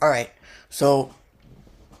 All right. So,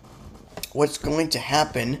 what's going to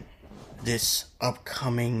happen this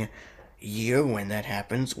upcoming year, when that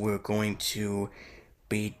happens, we're going to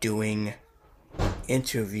be doing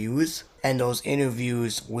interviews, and those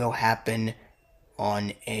interviews will happen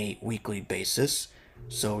on a weekly basis.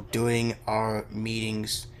 So during our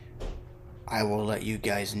meetings, I will let you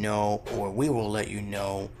guys know, or we will let you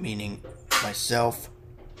know, meaning myself,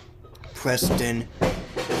 Preston,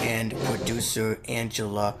 and producer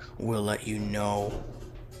Angela will let you know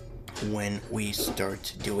when we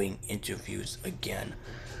start doing interviews again.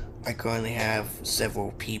 I currently have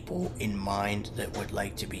several people in mind that would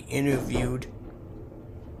like to be interviewed,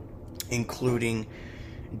 including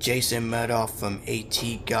Jason Medoff from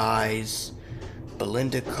AT Guys,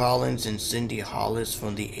 Belinda Collins and Cindy Hollis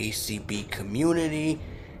from the ACB community,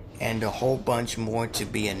 and a whole bunch more to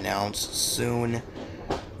be announced soon.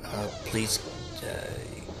 Please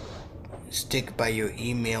stick by your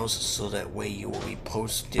emails so that way you will be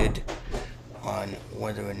posted on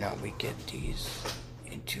whether or not we get these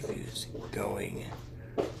interviews going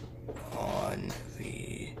on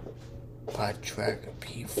the PodTrack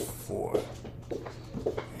P4.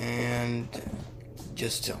 And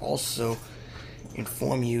just to also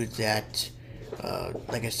inform you that,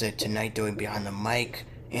 like I said, tonight during Behind the Mic,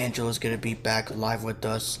 Angela's going to be back live with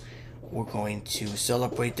us. We're going to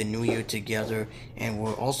celebrate the new year together, and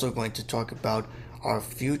we're also going to talk about our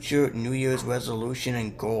future New Year's resolution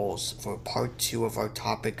and goals for part 2 of our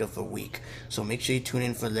topic of the week. So make sure you tune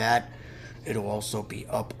in for that. It'll also be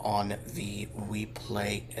up on the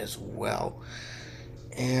replay as well.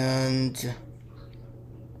 And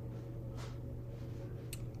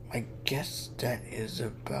I guess that is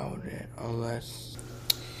about it, unless...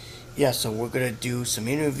 Yeah, so we're gonna do some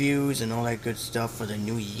interviews and all that good stuff for the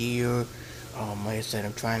new year. Like I said,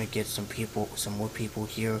 I'm trying to get some more people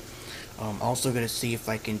here. Also gonna see if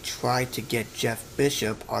I can try to get Jeff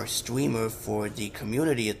Bishop, our streamer for the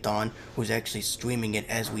Community-a-thon, who's actually streaming it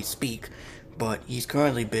as we speak. But he's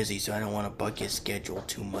currently busy, so I don't want to bug his schedule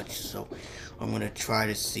too much. So I'm gonna try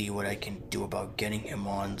to see what I can do about getting him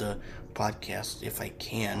on the podcast, if I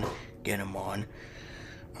can get him on.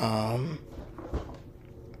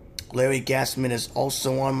 Larry Gassman is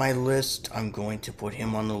also on my list. I'm going to put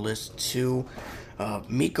him on the list too.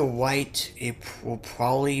 Mika White, it will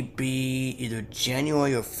probably be either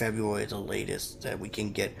January or February the latest that we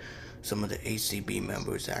can get some of the ACB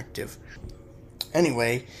members active.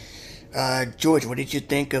 Anyway, George, what did you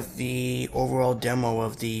think of the overall demo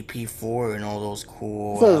of the P4 and all those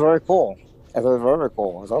cool... This was very cool. It was very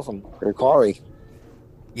cool. It was awesome. Great quality.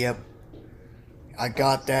 Yep. I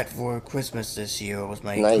got that for Christmas this year. It was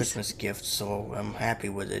my Christmas gift, so I'm happy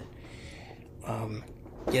with it.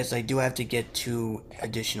 Yes, I do have to get 2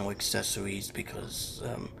 additional accessories because,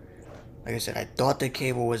 like I said, I thought the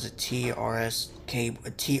cable was a TRRS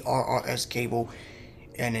cable,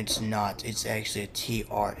 and it's not. It's actually a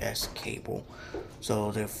TRS cable.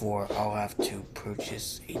 So therefore, I'll have to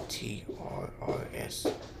purchase a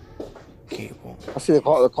TRRS cable. I see the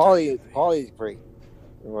quality is great.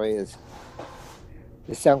 It really is.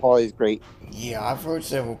 The sound quality is great. Yeah, I've heard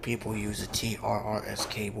several people use a TRRS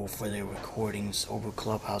cable for their recordings over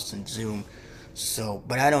Clubhouse and Zoom. So,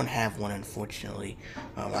 but I don't have one, unfortunately.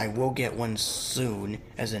 I will get one soon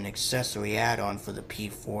as an accessory add-on for the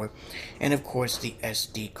P4, and of course the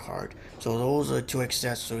SD card. So those are 2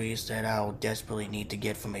 accessories that I'll desperately need to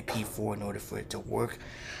get for my P4 in order for it to work.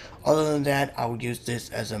 Other than that, I'll use this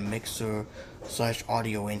as a mixer/audio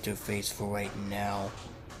interface for right now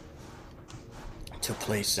to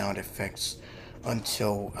play sound effects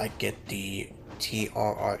until I get the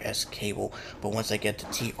TRRS cable. But once I get the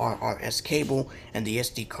TRRS cable and the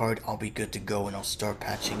SD card, I'll be good to go, and I'll start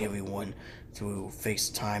patching everyone through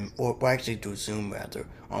FaceTime, or actually through Zoom rather,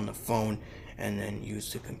 on the phone, and then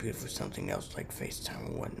use the computer for something else like FaceTime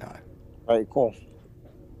or whatnot. Alright, cool.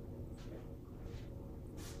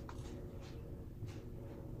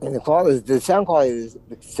 And the sound quality of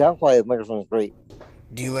the microphone is great.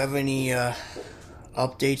 Do you have any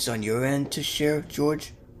updates on your end to share,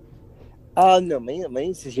 George? No, my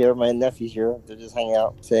niece is here, my nephew's here. They're just hanging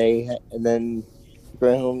out today, and then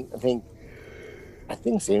going home. I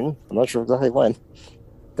think soon. I'm not sure exactly when.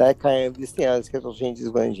 That kind of, just, the schedule changes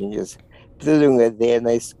when it changes. But they're doing good. They had a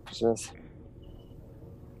nice Christmas,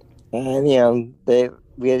 and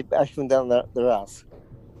we had actually went down their house,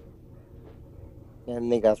 and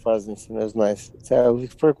they got presents, and it was nice. So it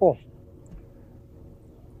was pretty cool.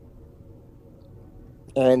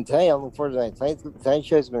 And tonight, I'm looking forward to tonight's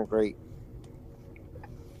show's been great.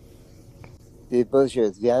 Both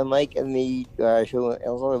shows, the On Mic and the show,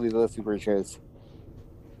 also we both super shows.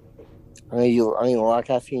 I'm gonna a lot of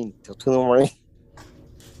caffeine till 2 in the morning.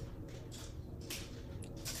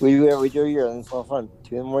 We do every year, and it's a lot of fun.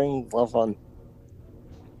 2 in the morning, a lot of fun.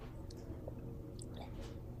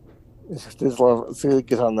 It's a lot of, it's really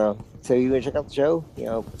good fun though. So you want to check out the show?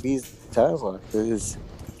 Please tell us.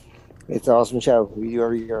 It's an awesome show. We do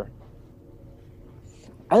every year.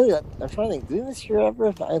 I'm trying to think. Did we miss year ever?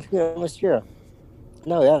 I think we missed year.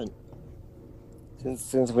 No, we haven't.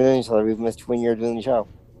 Since we know each other, we've missed 1 year doing the show.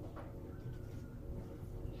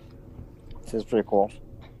 So it's pretty cool.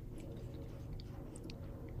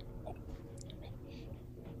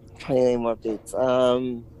 Trying to name updates.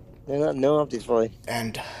 No updates really.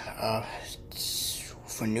 And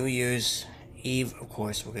for New Year's Eve, of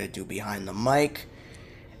course, we're gonna do Behind the Mic,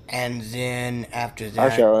 and then after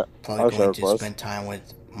that, probably going to spend time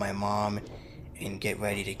with my mom and get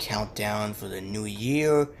ready to count down for the new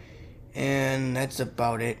year, and that's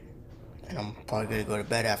about it. And I'm probably gonna go to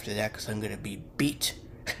bed after that because I'm gonna be beat.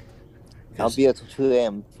 I'll be at 2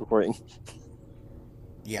 a.m. recording.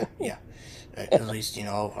 Yeah. At least,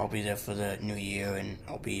 I'll be there for the new year, and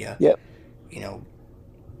I'll be,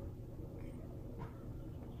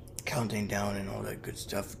 counting down and all that good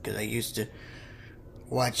stuff. Because I used to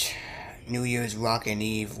watch New Year's Rockin'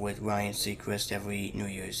 Eve with Ryan Seacrest every New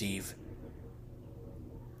Year's Eve.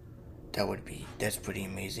 That's pretty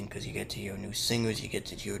amazing because you get to hear new singers, you get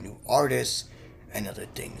to hear new artists, and other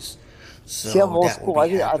things. So that will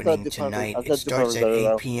be happening tonight. It starts at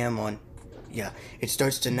 8 p.m. It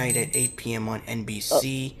starts tonight at 8 p.m. on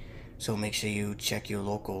NBC. So make sure you check your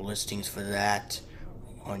local listings for that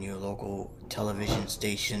on your local television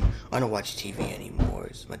station. I don't watch TV anymore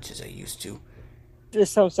as much as I used to. There's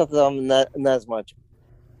some stuff that I'm not as much.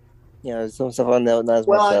 Some stuff on there not as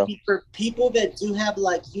much. Well, I mean, for people that do have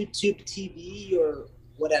like YouTube TV or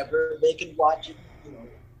whatever, they can watch it,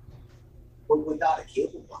 without a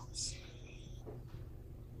cable box.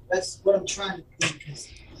 That's what I'm trying to think.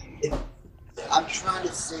 Because I'm trying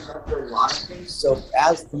to save up for a lot of things. So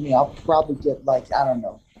as for me, I'll probably get I don't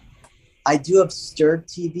know. I do have Stirred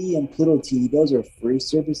TV and Pluto TV. Those are free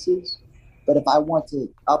services. But if I want to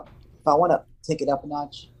take it up a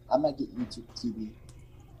notch, I might get YouTube TV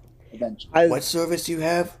eventually. What service do you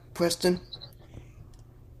have, Preston?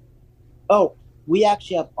 Oh, we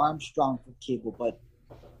actually have Armstrong for cable, but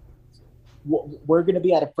we're going to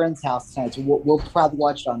be at a friend's house tonight, so we'll probably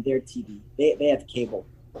watch it on their TV. They have cable,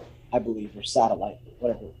 I believe, or satellite,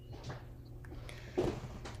 whatever.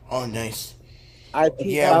 Oh, nice. I watch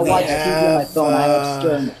TV on my phone. I have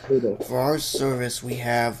Stirred and Pluto. For our service, we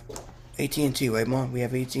have AT&T, right, Mom? We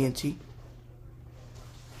have AT&T?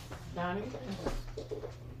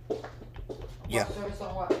 Yeah. Service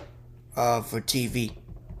on what? For TV.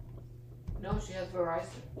 No, she has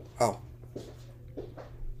Verizon. Oh.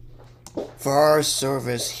 For our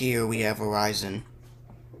service here, we have Verizon.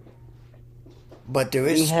 But there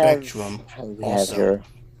is Spectrum also.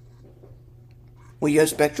 Well, you have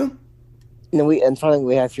Spectrum? No, we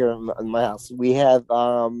have here in my house. We have,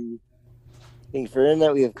 I think for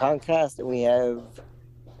internet, we have Comcast, and we have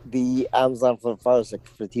the Amazon for Fire Stick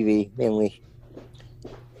for TV, mainly.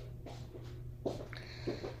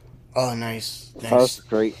 Oh, nice. Fire Stick's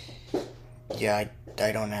great. Yeah,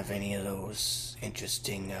 I don't have any of those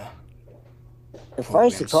interesting Fire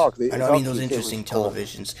Stick talk. I don't mean those interesting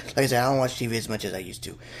televisions. Like I said, I don't watch TV as much as I used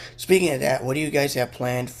to. Speaking of that, what do you guys have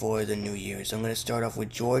planned for the New Year's? I'm going to start off with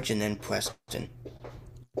George and then Preston.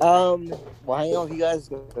 Well, hang on with you guys.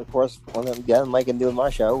 Of course, when I'm getting Mike and doing my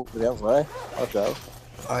show, our show.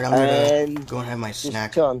 Alright, I'm going to go and have my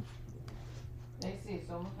snack. Hey, see, it's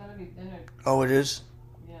almost going to be dinner. Oh, it is?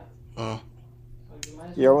 Yeah. Oh.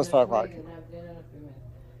 So you're almost 5 o'clock.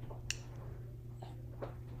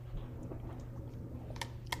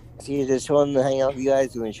 So you just want to hang out with you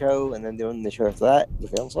guys, doing a show, and then doing the show after that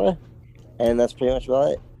with Elsewhere. And that's pretty much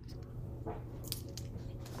about it.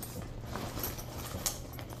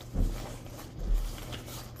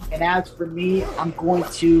 And as for me, I'm going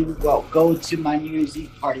to go to my New Year's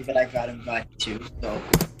Eve party that I got invited to. So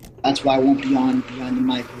that's why I won't be on Behind the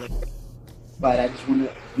Mic later. But I just want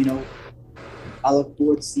to, I look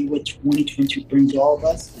forward to see what 2020 brings all of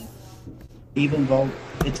us. And even though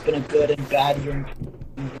it's been a good and bad year,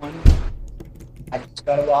 I just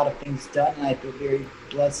got a lot of things done, and I feel very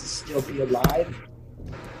blessed to still be alive.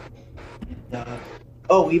 And,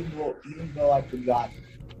 even though I forgot,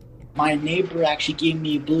 my neighbor actually gave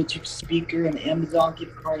me a Bluetooth speaker and an Amazon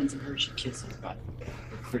gift card and some Hershey Kisses.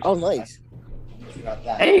 Oh, nice.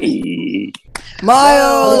 Hey!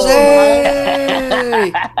 Miles!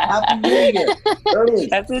 Hey! Happy New Year! Early.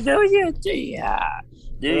 Happy New Year to ya!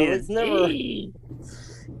 It's never...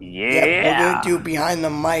 Yeah, we're going to do Behind the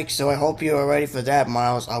Mic, so I hope you are ready for that,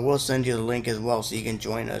 Miles. I will send you the link as well so you can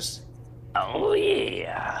join us. Oh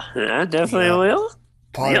yeah, I definitely will.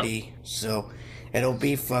 Party. So it'll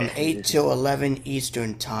be from 8 till 11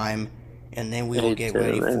 Eastern time, and then we will 8 get to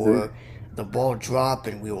ready 11. for the ball drop,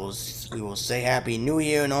 and we will say Happy New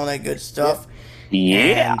Year and all that good stuff.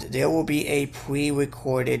 Yeah. And there will be a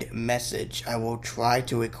pre-recorded message. I will try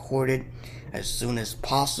to record it as soon as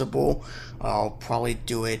possible. I'll probably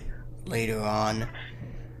do it later on,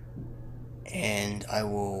 and I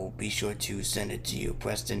will be sure to send it to you,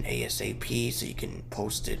 Preston, ASAP, so you can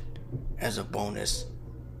post it as a bonus.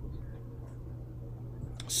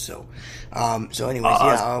 So anyways,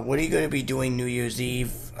 what are you going to be doing New Year's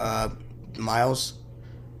Eve, Miles?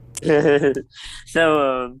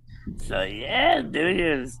 So yeah, New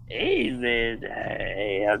Year's Eve, man.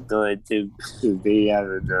 I'm going to be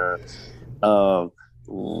having a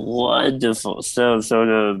wonderful. So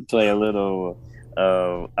to play a little.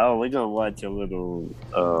 We're gonna watch a little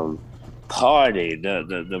party.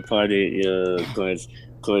 The party.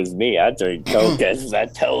 Cause me, I drink Coke as my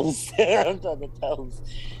toast. I'm gonna toast.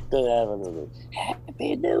 Gonna have a little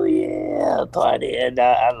Happy New Year party, and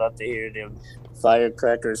I love to hear them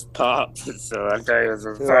firecrackers pop. So I got you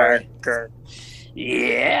some firecrackers.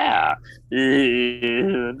 Yeah,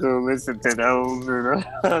 go listen to those.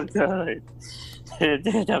 And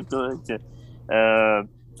then I'm going to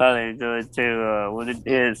probably going to when it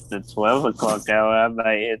hits the 12 o'clock hour, I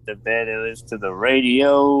might hit the bed and listen to the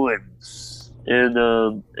radio and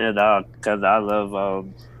because I love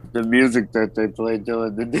the music that they play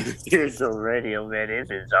during the New Year's on radio, man.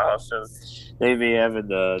 It is awesome. They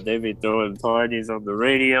be throwing parties on the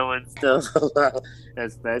radio and stuff,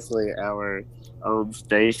 especially our own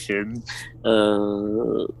station.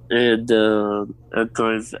 And of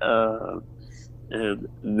course, and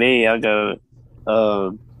me, I go.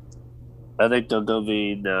 I think they're gonna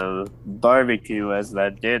be the barbecue as my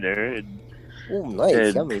dinner. Oh,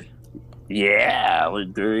 nice, yummy. Yeah,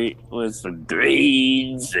 with some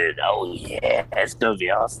greens, and oh yeah, it's gonna be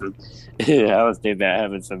awesome. I was thinking about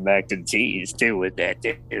having some mac and cheese too with that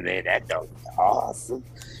too, man. That's gonna be awesome.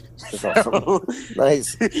 So,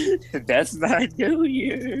 nice. That's my New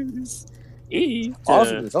Year's Eve.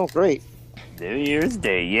 Awesome, it sounds great. New Year's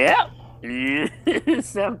Day, yeah.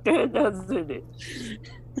 Sounds good, doesn't it?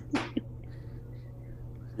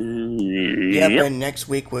 Yep, and next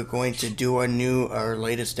week we're going to do our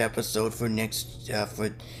latest episode for this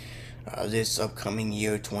upcoming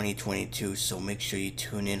year, 2022. So make sure you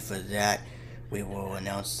tune in for that. We will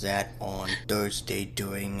announce that on Thursday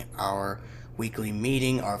during our weekly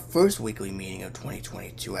meeting, our first weekly meeting of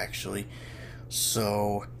 2022, actually.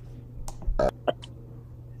 So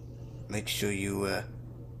make sure you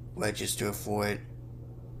register for it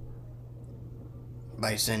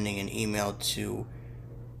by sending an email to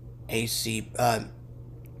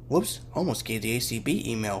almost gave the ACB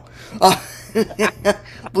email.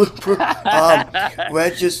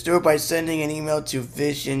 Register by sending an email to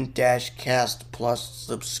vision-cast plus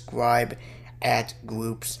subscribe at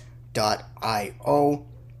groups.io.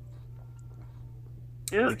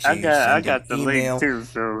 Yeah, I got the link too.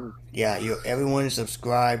 So yeah, everyone is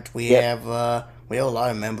subscribed. We have a lot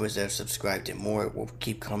of members that have subscribed, and more will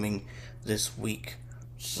keep coming this week.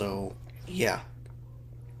 So yeah.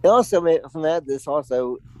 And also, from that,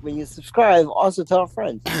 when you subscribe, also tell a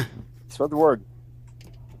friend. Spread the word.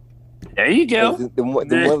 There you go. The more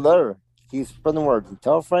better. You spread the word.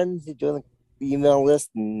 Tell friends, join the email list,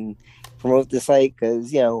 and promote the site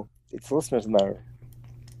because it's listeners matter.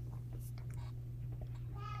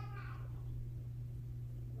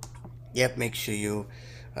 Yep. Make sure you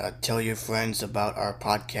tell your friends about our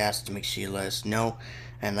podcast. Make sure you let us know.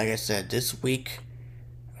 And like I said, this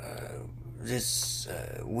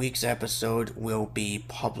week's episode will be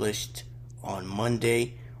published on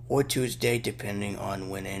Monday or Tuesday, depending on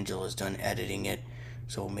when Angela's done editing it.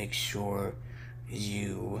 So make sure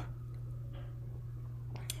you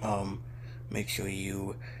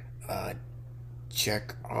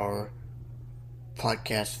check our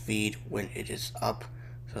podcast feed when it is up,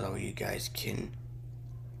 so that you guys can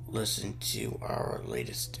listen to our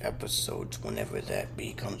latest episodes whenever that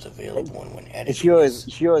becomes available and when editing She always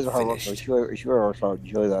is She always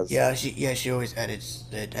does. Yeah, she always edits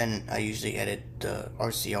it, and I usually edit the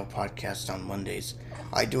RCL podcast on Mondays.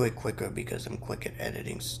 I do it quicker because I'm quick at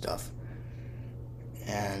editing stuff.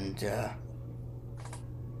 And so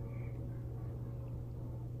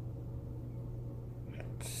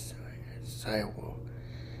I will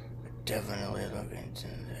definitely look into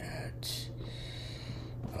that.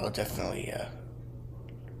 I'll definitely, I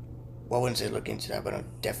wouldn't say look into that, but I'm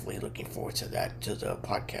definitely looking forward to that, to the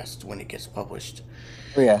podcast when it gets published.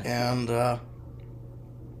 Oh, yeah. And,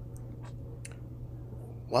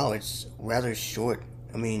 wow, it's rather short.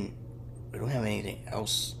 I mean, we don't have anything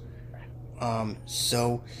else.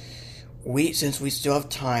 So since we still have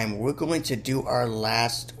time, we're going to do our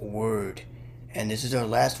last word. And this is our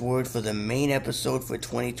last word for the main episode for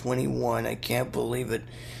 2021. I can't believe it.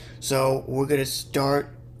 So we're going to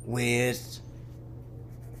start with,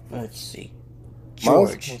 let's see,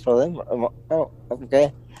 George. Oh,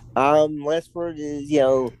 okay. Last word is,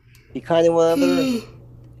 be kind to one another,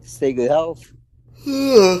 stay good health,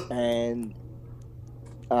 and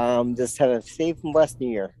just have a safe and blessed New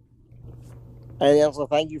Year. And also,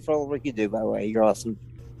 thank you for all the work you do, by the way. You're awesome.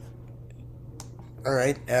 All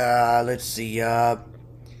right, let's see,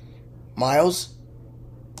 Miles?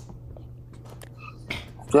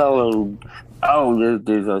 So,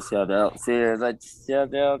 there's a shout out here. Let's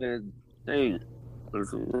shout out and hey,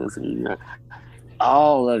 listen,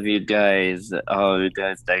 all of you guys,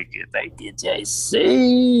 thank you,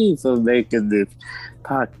 JC, for making this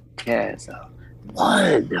podcast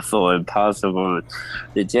wonderful and possible.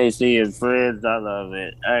 The JC and friends, I love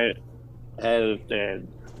it. I have been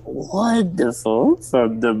wonderful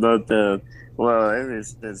from the month of, ever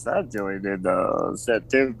since I joined in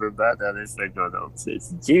September, but now it's been going on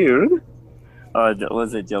since June. Or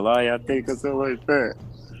was it July, I think, or something like that.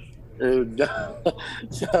 And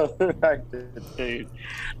so I'd like to thank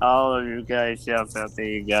all of you guys. Shout out to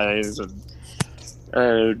you guys.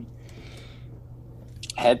 And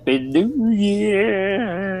Happy New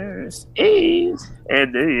Year's Eve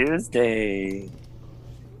and New Year's Day.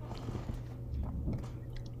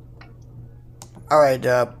 All right,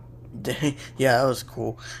 yeah, that was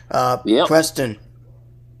cool. Preston.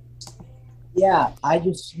 Yeah, I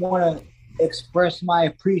just want to express my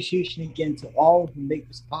appreciation again to all who make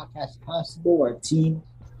this podcast possible, our team.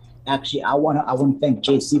 Actually, I want to thank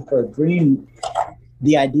JC for agreeing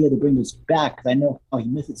the idea to bring this back, because I know how he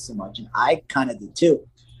missed it so much, and I kind of did too.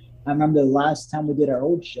 I remember the last time we did our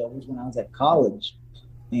old show was when I was at college,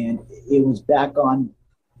 and it was back on,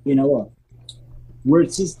 a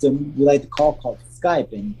word system we like to called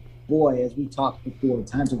Skype. And boy, as we talked before,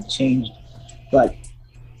 times have changed, but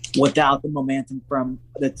without the momentum from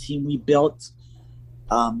the team we built,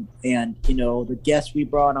 and the guests we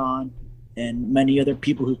brought on, and many other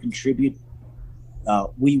people who contribute,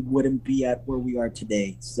 we wouldn't be at where we are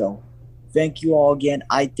today. So thank you all again.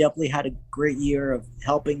 I definitely had a great year of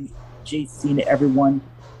helping JC and everyone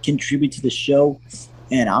contribute to the show,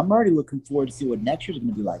 and I'm already looking forward to see what next year's going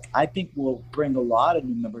to be like. I think we'll bring a lot of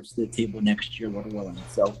new members to the table next year, Lord willing.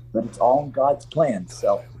 So, but it's all in God's plan.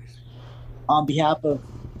 So on behalf of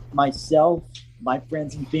myself, my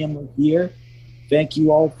friends and family here, thank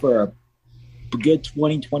you all for a good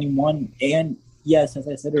 2021. And yes, as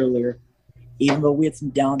I said earlier, even though we had some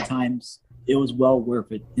down times, it was well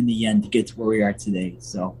worth it in the end to get to where we are today.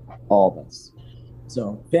 So all of us.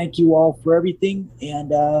 So thank you all for everything,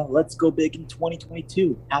 and let's go big in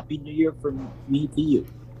 2022. Happy New Year from me to you.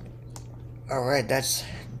 All right, that's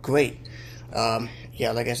great.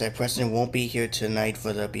 Yeah, like I said, Preston won't be here tonight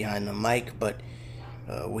for the Behind the Mic, but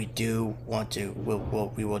we do want to.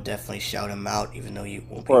 We will definitely shout him out, even though you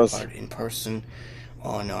won't be part in person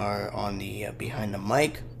on the Behind the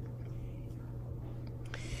Mic.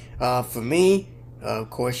 For me, of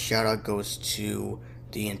course, shout out goes to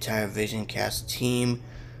the entire VisionCast team.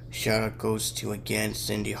 Shout out goes to, again,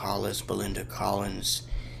 Cindy Hollis, Belinda Collins,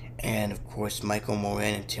 and of course Michael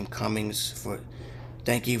Moran and Tim Cummings.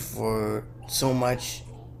 Thank you for so much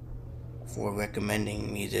for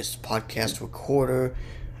recommending me this podcast recorder.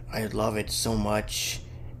 I love it so much,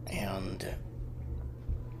 and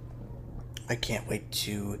I can't wait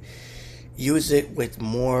to use it with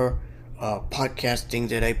more podcasting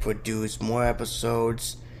that I produce, more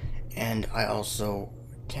episodes, and I also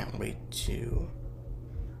can't wait to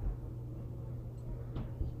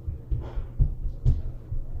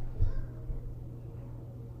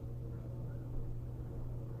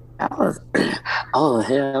I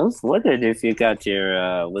was wondering if you got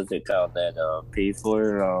your what's it called, that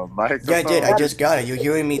P4 microphone? Yeah, I did. I just got it. You're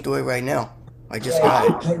hearing me through it right now. I just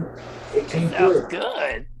got it. It came Sounds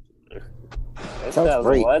good. That sounds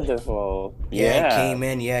great. Wonderful. Yeah,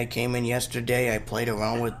 it came in yesterday. I played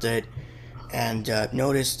around with it, and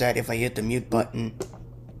noticed that if I hit the mute button.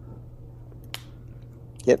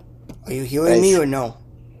 Yep. Are you hearing me or no?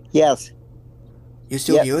 Yes. You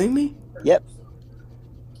still hearing me? Yep.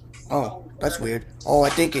 Oh, that's weird. Oh, I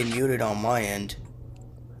think it muted on my end.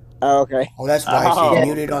 Oh, okay. Oh, that's why it's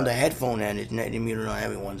muted on the headphone end. It's muted on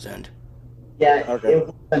everyone's end. Yeah, okay. It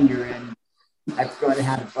was on your end. I forgot to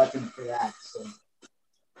have a button for that. So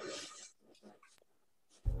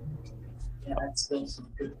yeah, that's still some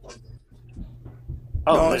good points.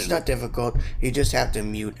 Oh, No, really? it's not difficult. You just have to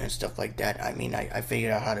mute and stuff like that. I mean, I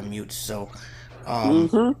figured out how to mute, so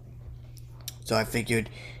Mm-hmm. so I figured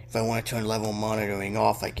if I want to turn level monitoring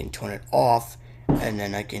off, I can turn it off, and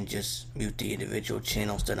then I can just mute the individual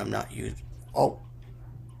channels that I'm not using. Oh,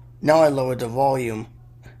 now I lowered the volume.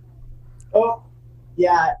 Oh,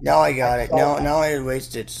 yeah. Now I got it. saw Now that. now I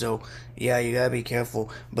erased it. So yeah, you gotta be careful.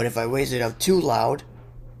 But if I raise it up too loud,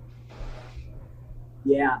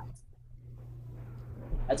 Yeah.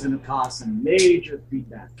 That's going to cause some major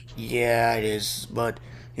feedback. yeah, it is. But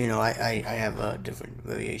you know, I have different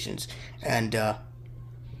variations, and yeah,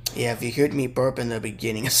 if you heard me burp in the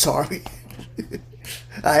beginning, sorry.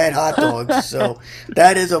 I had hot dogs, so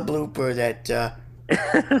that is a blooper that.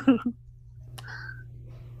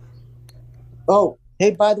 Oh,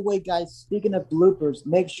 hey, by the way, guys, speaking of bloopers,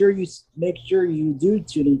 make sure you do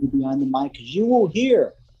tune into Behind the Mic, because you will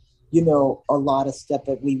hear, a lot of stuff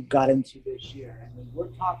that we got into this year. I mean, we're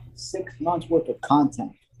talking 6 months worth of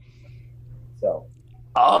content. So.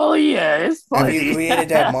 Oh yeah, it's Have funny. you created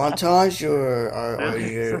that montage, or are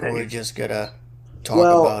you just gonna talk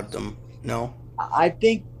about them? No. I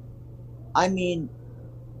think, I mean,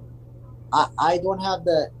 I don't have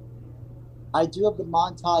I do have the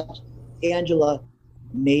montage. Angela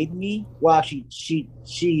made me. Well, actually, she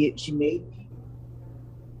made me.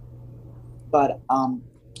 But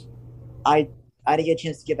I didn't get a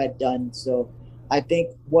chance to get that done. So I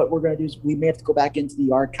think what we're gonna do is we may have to go back into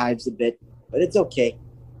the archives a bit, but it's okay.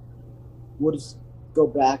 We'll just go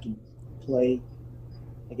back and play,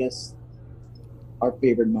 I guess, our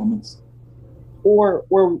favorite moments, or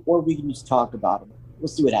we can just talk about them. We'll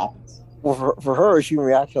see what happens. Well, for her, she can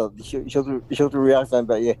react to it. She'll do react time,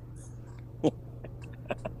 but yeah.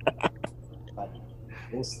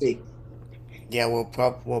 We'll see. Yeah, we'll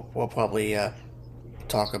probably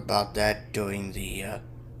talk about that during the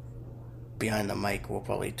behind the mic. We'll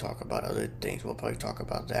probably talk about other things. We'll probably talk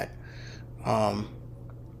about that.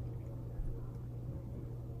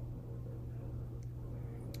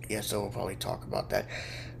 Yeah, so we'll probably talk about that.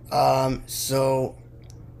 So,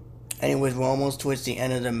 anyways, we're almost towards the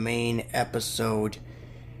end of the main episode.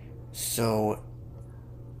 So,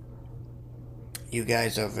 you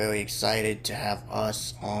guys are very excited to have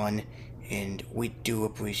us on, and we do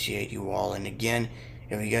appreciate you all. And again,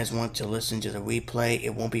 if you guys want to listen to the replay,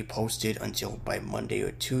 it won't be posted until by Monday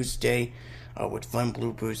or Tuesday, with fun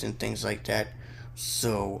bloopers and things like that.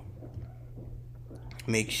 So,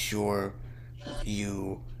 make sure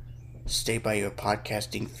you stay by your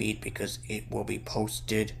podcasting feed, because it will be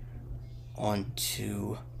posted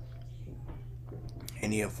onto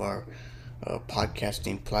any of our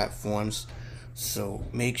podcasting platforms. So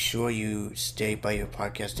make sure you stay by your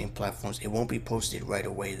podcasting platforms. It won't be posted right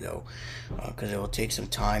away though, because it will take some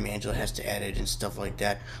time. Angela has to edit and stuff like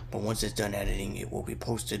that. But once it's done editing, it will be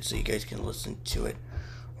posted so you guys can listen to it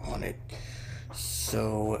on it.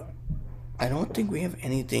 So I don't think we have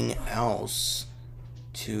anything else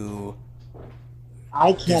to.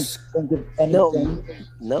 I can't think of anything.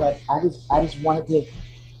 No. But I just wanted to.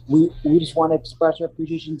 We just want to express our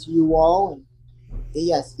appreciation to you all. And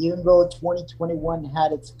yes, even though 2021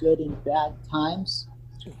 had its good and bad times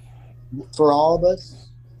for all of us,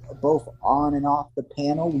 both on and off the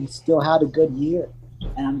panel, we still had a good year,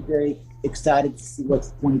 and I'm very excited to see what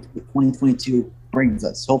 2022 brings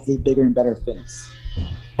us. Hopefully, bigger and better things.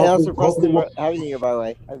 And also, Happy New Year, by the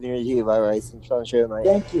way. Happy New Year to you, by the way. Some fun show tonight.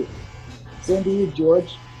 Thank you. Same to you,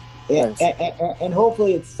 George. And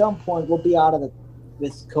hopefully, at some point, we'll be out of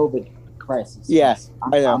this COVID crisis. Yeah,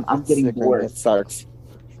 I know. I'm getting bored. It sucks.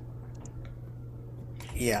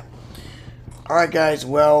 Yeah. Alright, guys.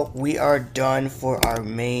 Well, we are done for our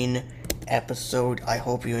main episode. I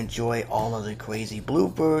hope you enjoy all of the crazy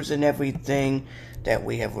bloopers and everything that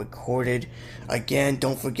we have recorded. Again,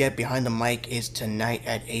 don't forget, Behind the Mic is tonight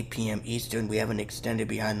at 8 p.m. Eastern. We have an extended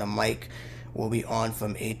Behind the Mic. We'll be on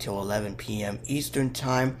from 8 till 11 p.m. Eastern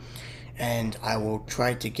time. And I will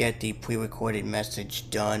try to get the pre-recorded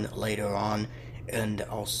message done later on, and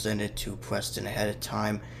I'll send it to Preston ahead of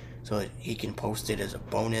time so that he can post it as a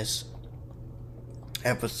bonus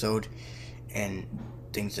episode and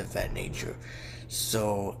things of that nature.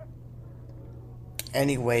 So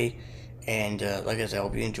anyway, and like I said, I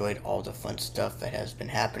hope you enjoyed all the fun stuff that has been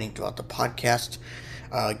happening throughout the podcast.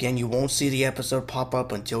 Again, you won't see the episode pop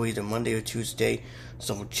up until either Monday or Tuesday,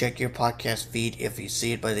 so check your podcast feed. If you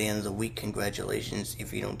see it by the end of the week, congratulations.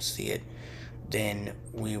 If you don't see it, then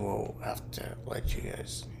we will have to let you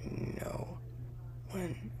guys know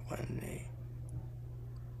when they...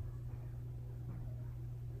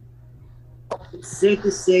 It's safe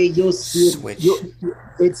to say you'll see it. Switch.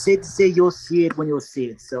 It's safe to say you'll see it when you'll see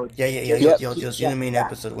it. So Yeah. Yep. You'll see the main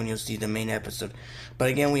episode when you'll see the main episode. But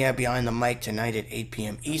again, we have Behind the Mic tonight at 8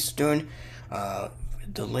 p.m. Eastern.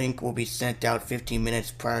 The link will be sent out 15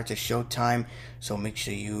 minutes prior to showtime. So make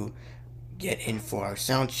sure you get in for our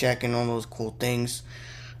sound check and all those cool things.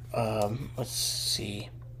 Let's see.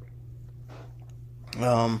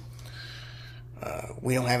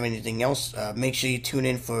 We don't have anything else. Make sure you tune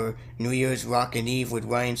in for New Year's Rockin' Eve with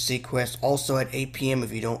Ryan Seacrest, also at 8 p.m.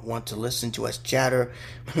 if you don't want to listen to us chatter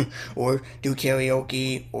or do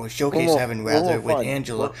karaoke or showcase having rather with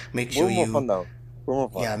Angela. Make sure you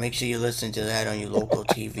make sure you listen to that on your local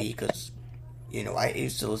TV, because you know I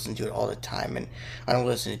used to listen to it all the time, and I don't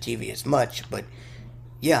listen to TV as much, but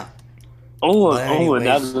yeah. And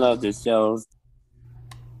I love the shows.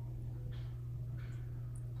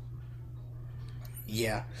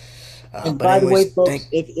 Yeah. And but by the way, anyways, folks,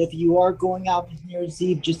 if you are going out on New Year's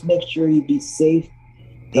Eve, just make sure you be safe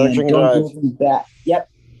Don't and drink don't and go drive. from back. Yep,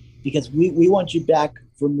 because we want you back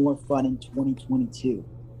for more fun in 2022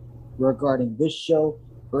 regarding this show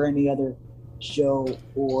or any other show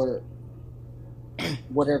or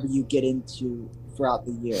whatever you get into throughout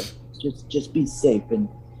the year. Just be safe and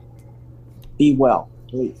be well,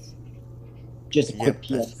 please. Just a quick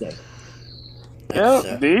PSA.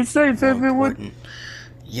 Be safe, everyone. Important.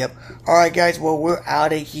 Yep. All right, guys. Well, we're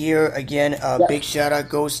out of here again. Big shout out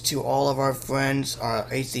goes to all of our friends, our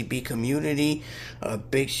ACB community.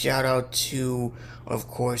 Big shout out to, of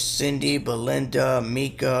course, Cindy, Belinda,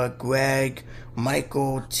 Mika, Greg,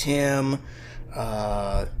 Michael, Tim,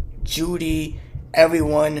 Judy,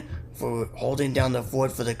 everyone for holding down the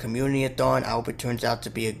fort for the community-a-thon. I hope it turns out to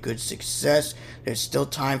be a good success. There's still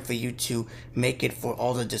time for you to make it for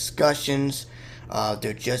all the discussions.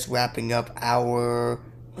 They're just wrapping up our,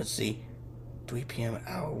 3 p.m.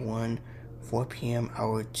 hour 1, 4 p.m.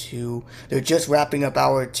 hour 2. They're just wrapping up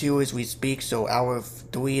hour 2 as we speak, so hour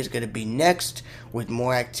 3 is going to be next with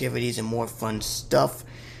more activities and more fun stuff.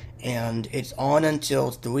 And it's on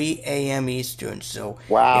until 3 a.m. Eastern, so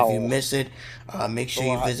if you miss it, make sure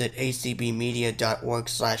you visit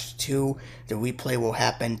acbmedia.org/2. The replay will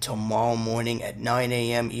happen tomorrow morning at 9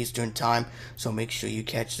 a.m. Eastern time, so make sure you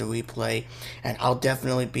catch the replay. And I'll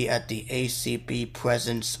definitely be at the ACB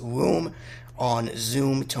Presence Room on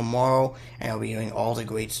Zoom tomorrow, and I'll be hearing all the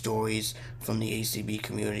great stories from the ACB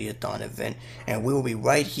Community-a-thon event. And we will be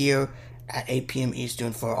right here at 8 p.m.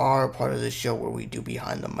 Eastern for our part of the show where we do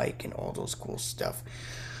Behind the Mic and all those cool stuff.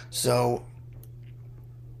 So,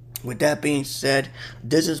 with that being said,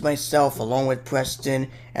 this is myself along with Preston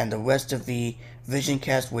and the rest of the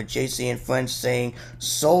VisionCast with JC and friends saying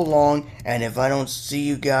so long, and if I don't see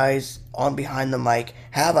you guys on Behind the Mic,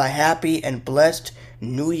 have a happy and blessed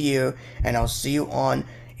New Year, and I'll see you on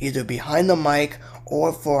either Behind the Mic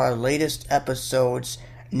or for our latest episodes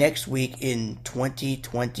next week in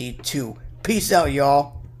 2022. Peace out,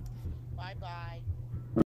 y'all.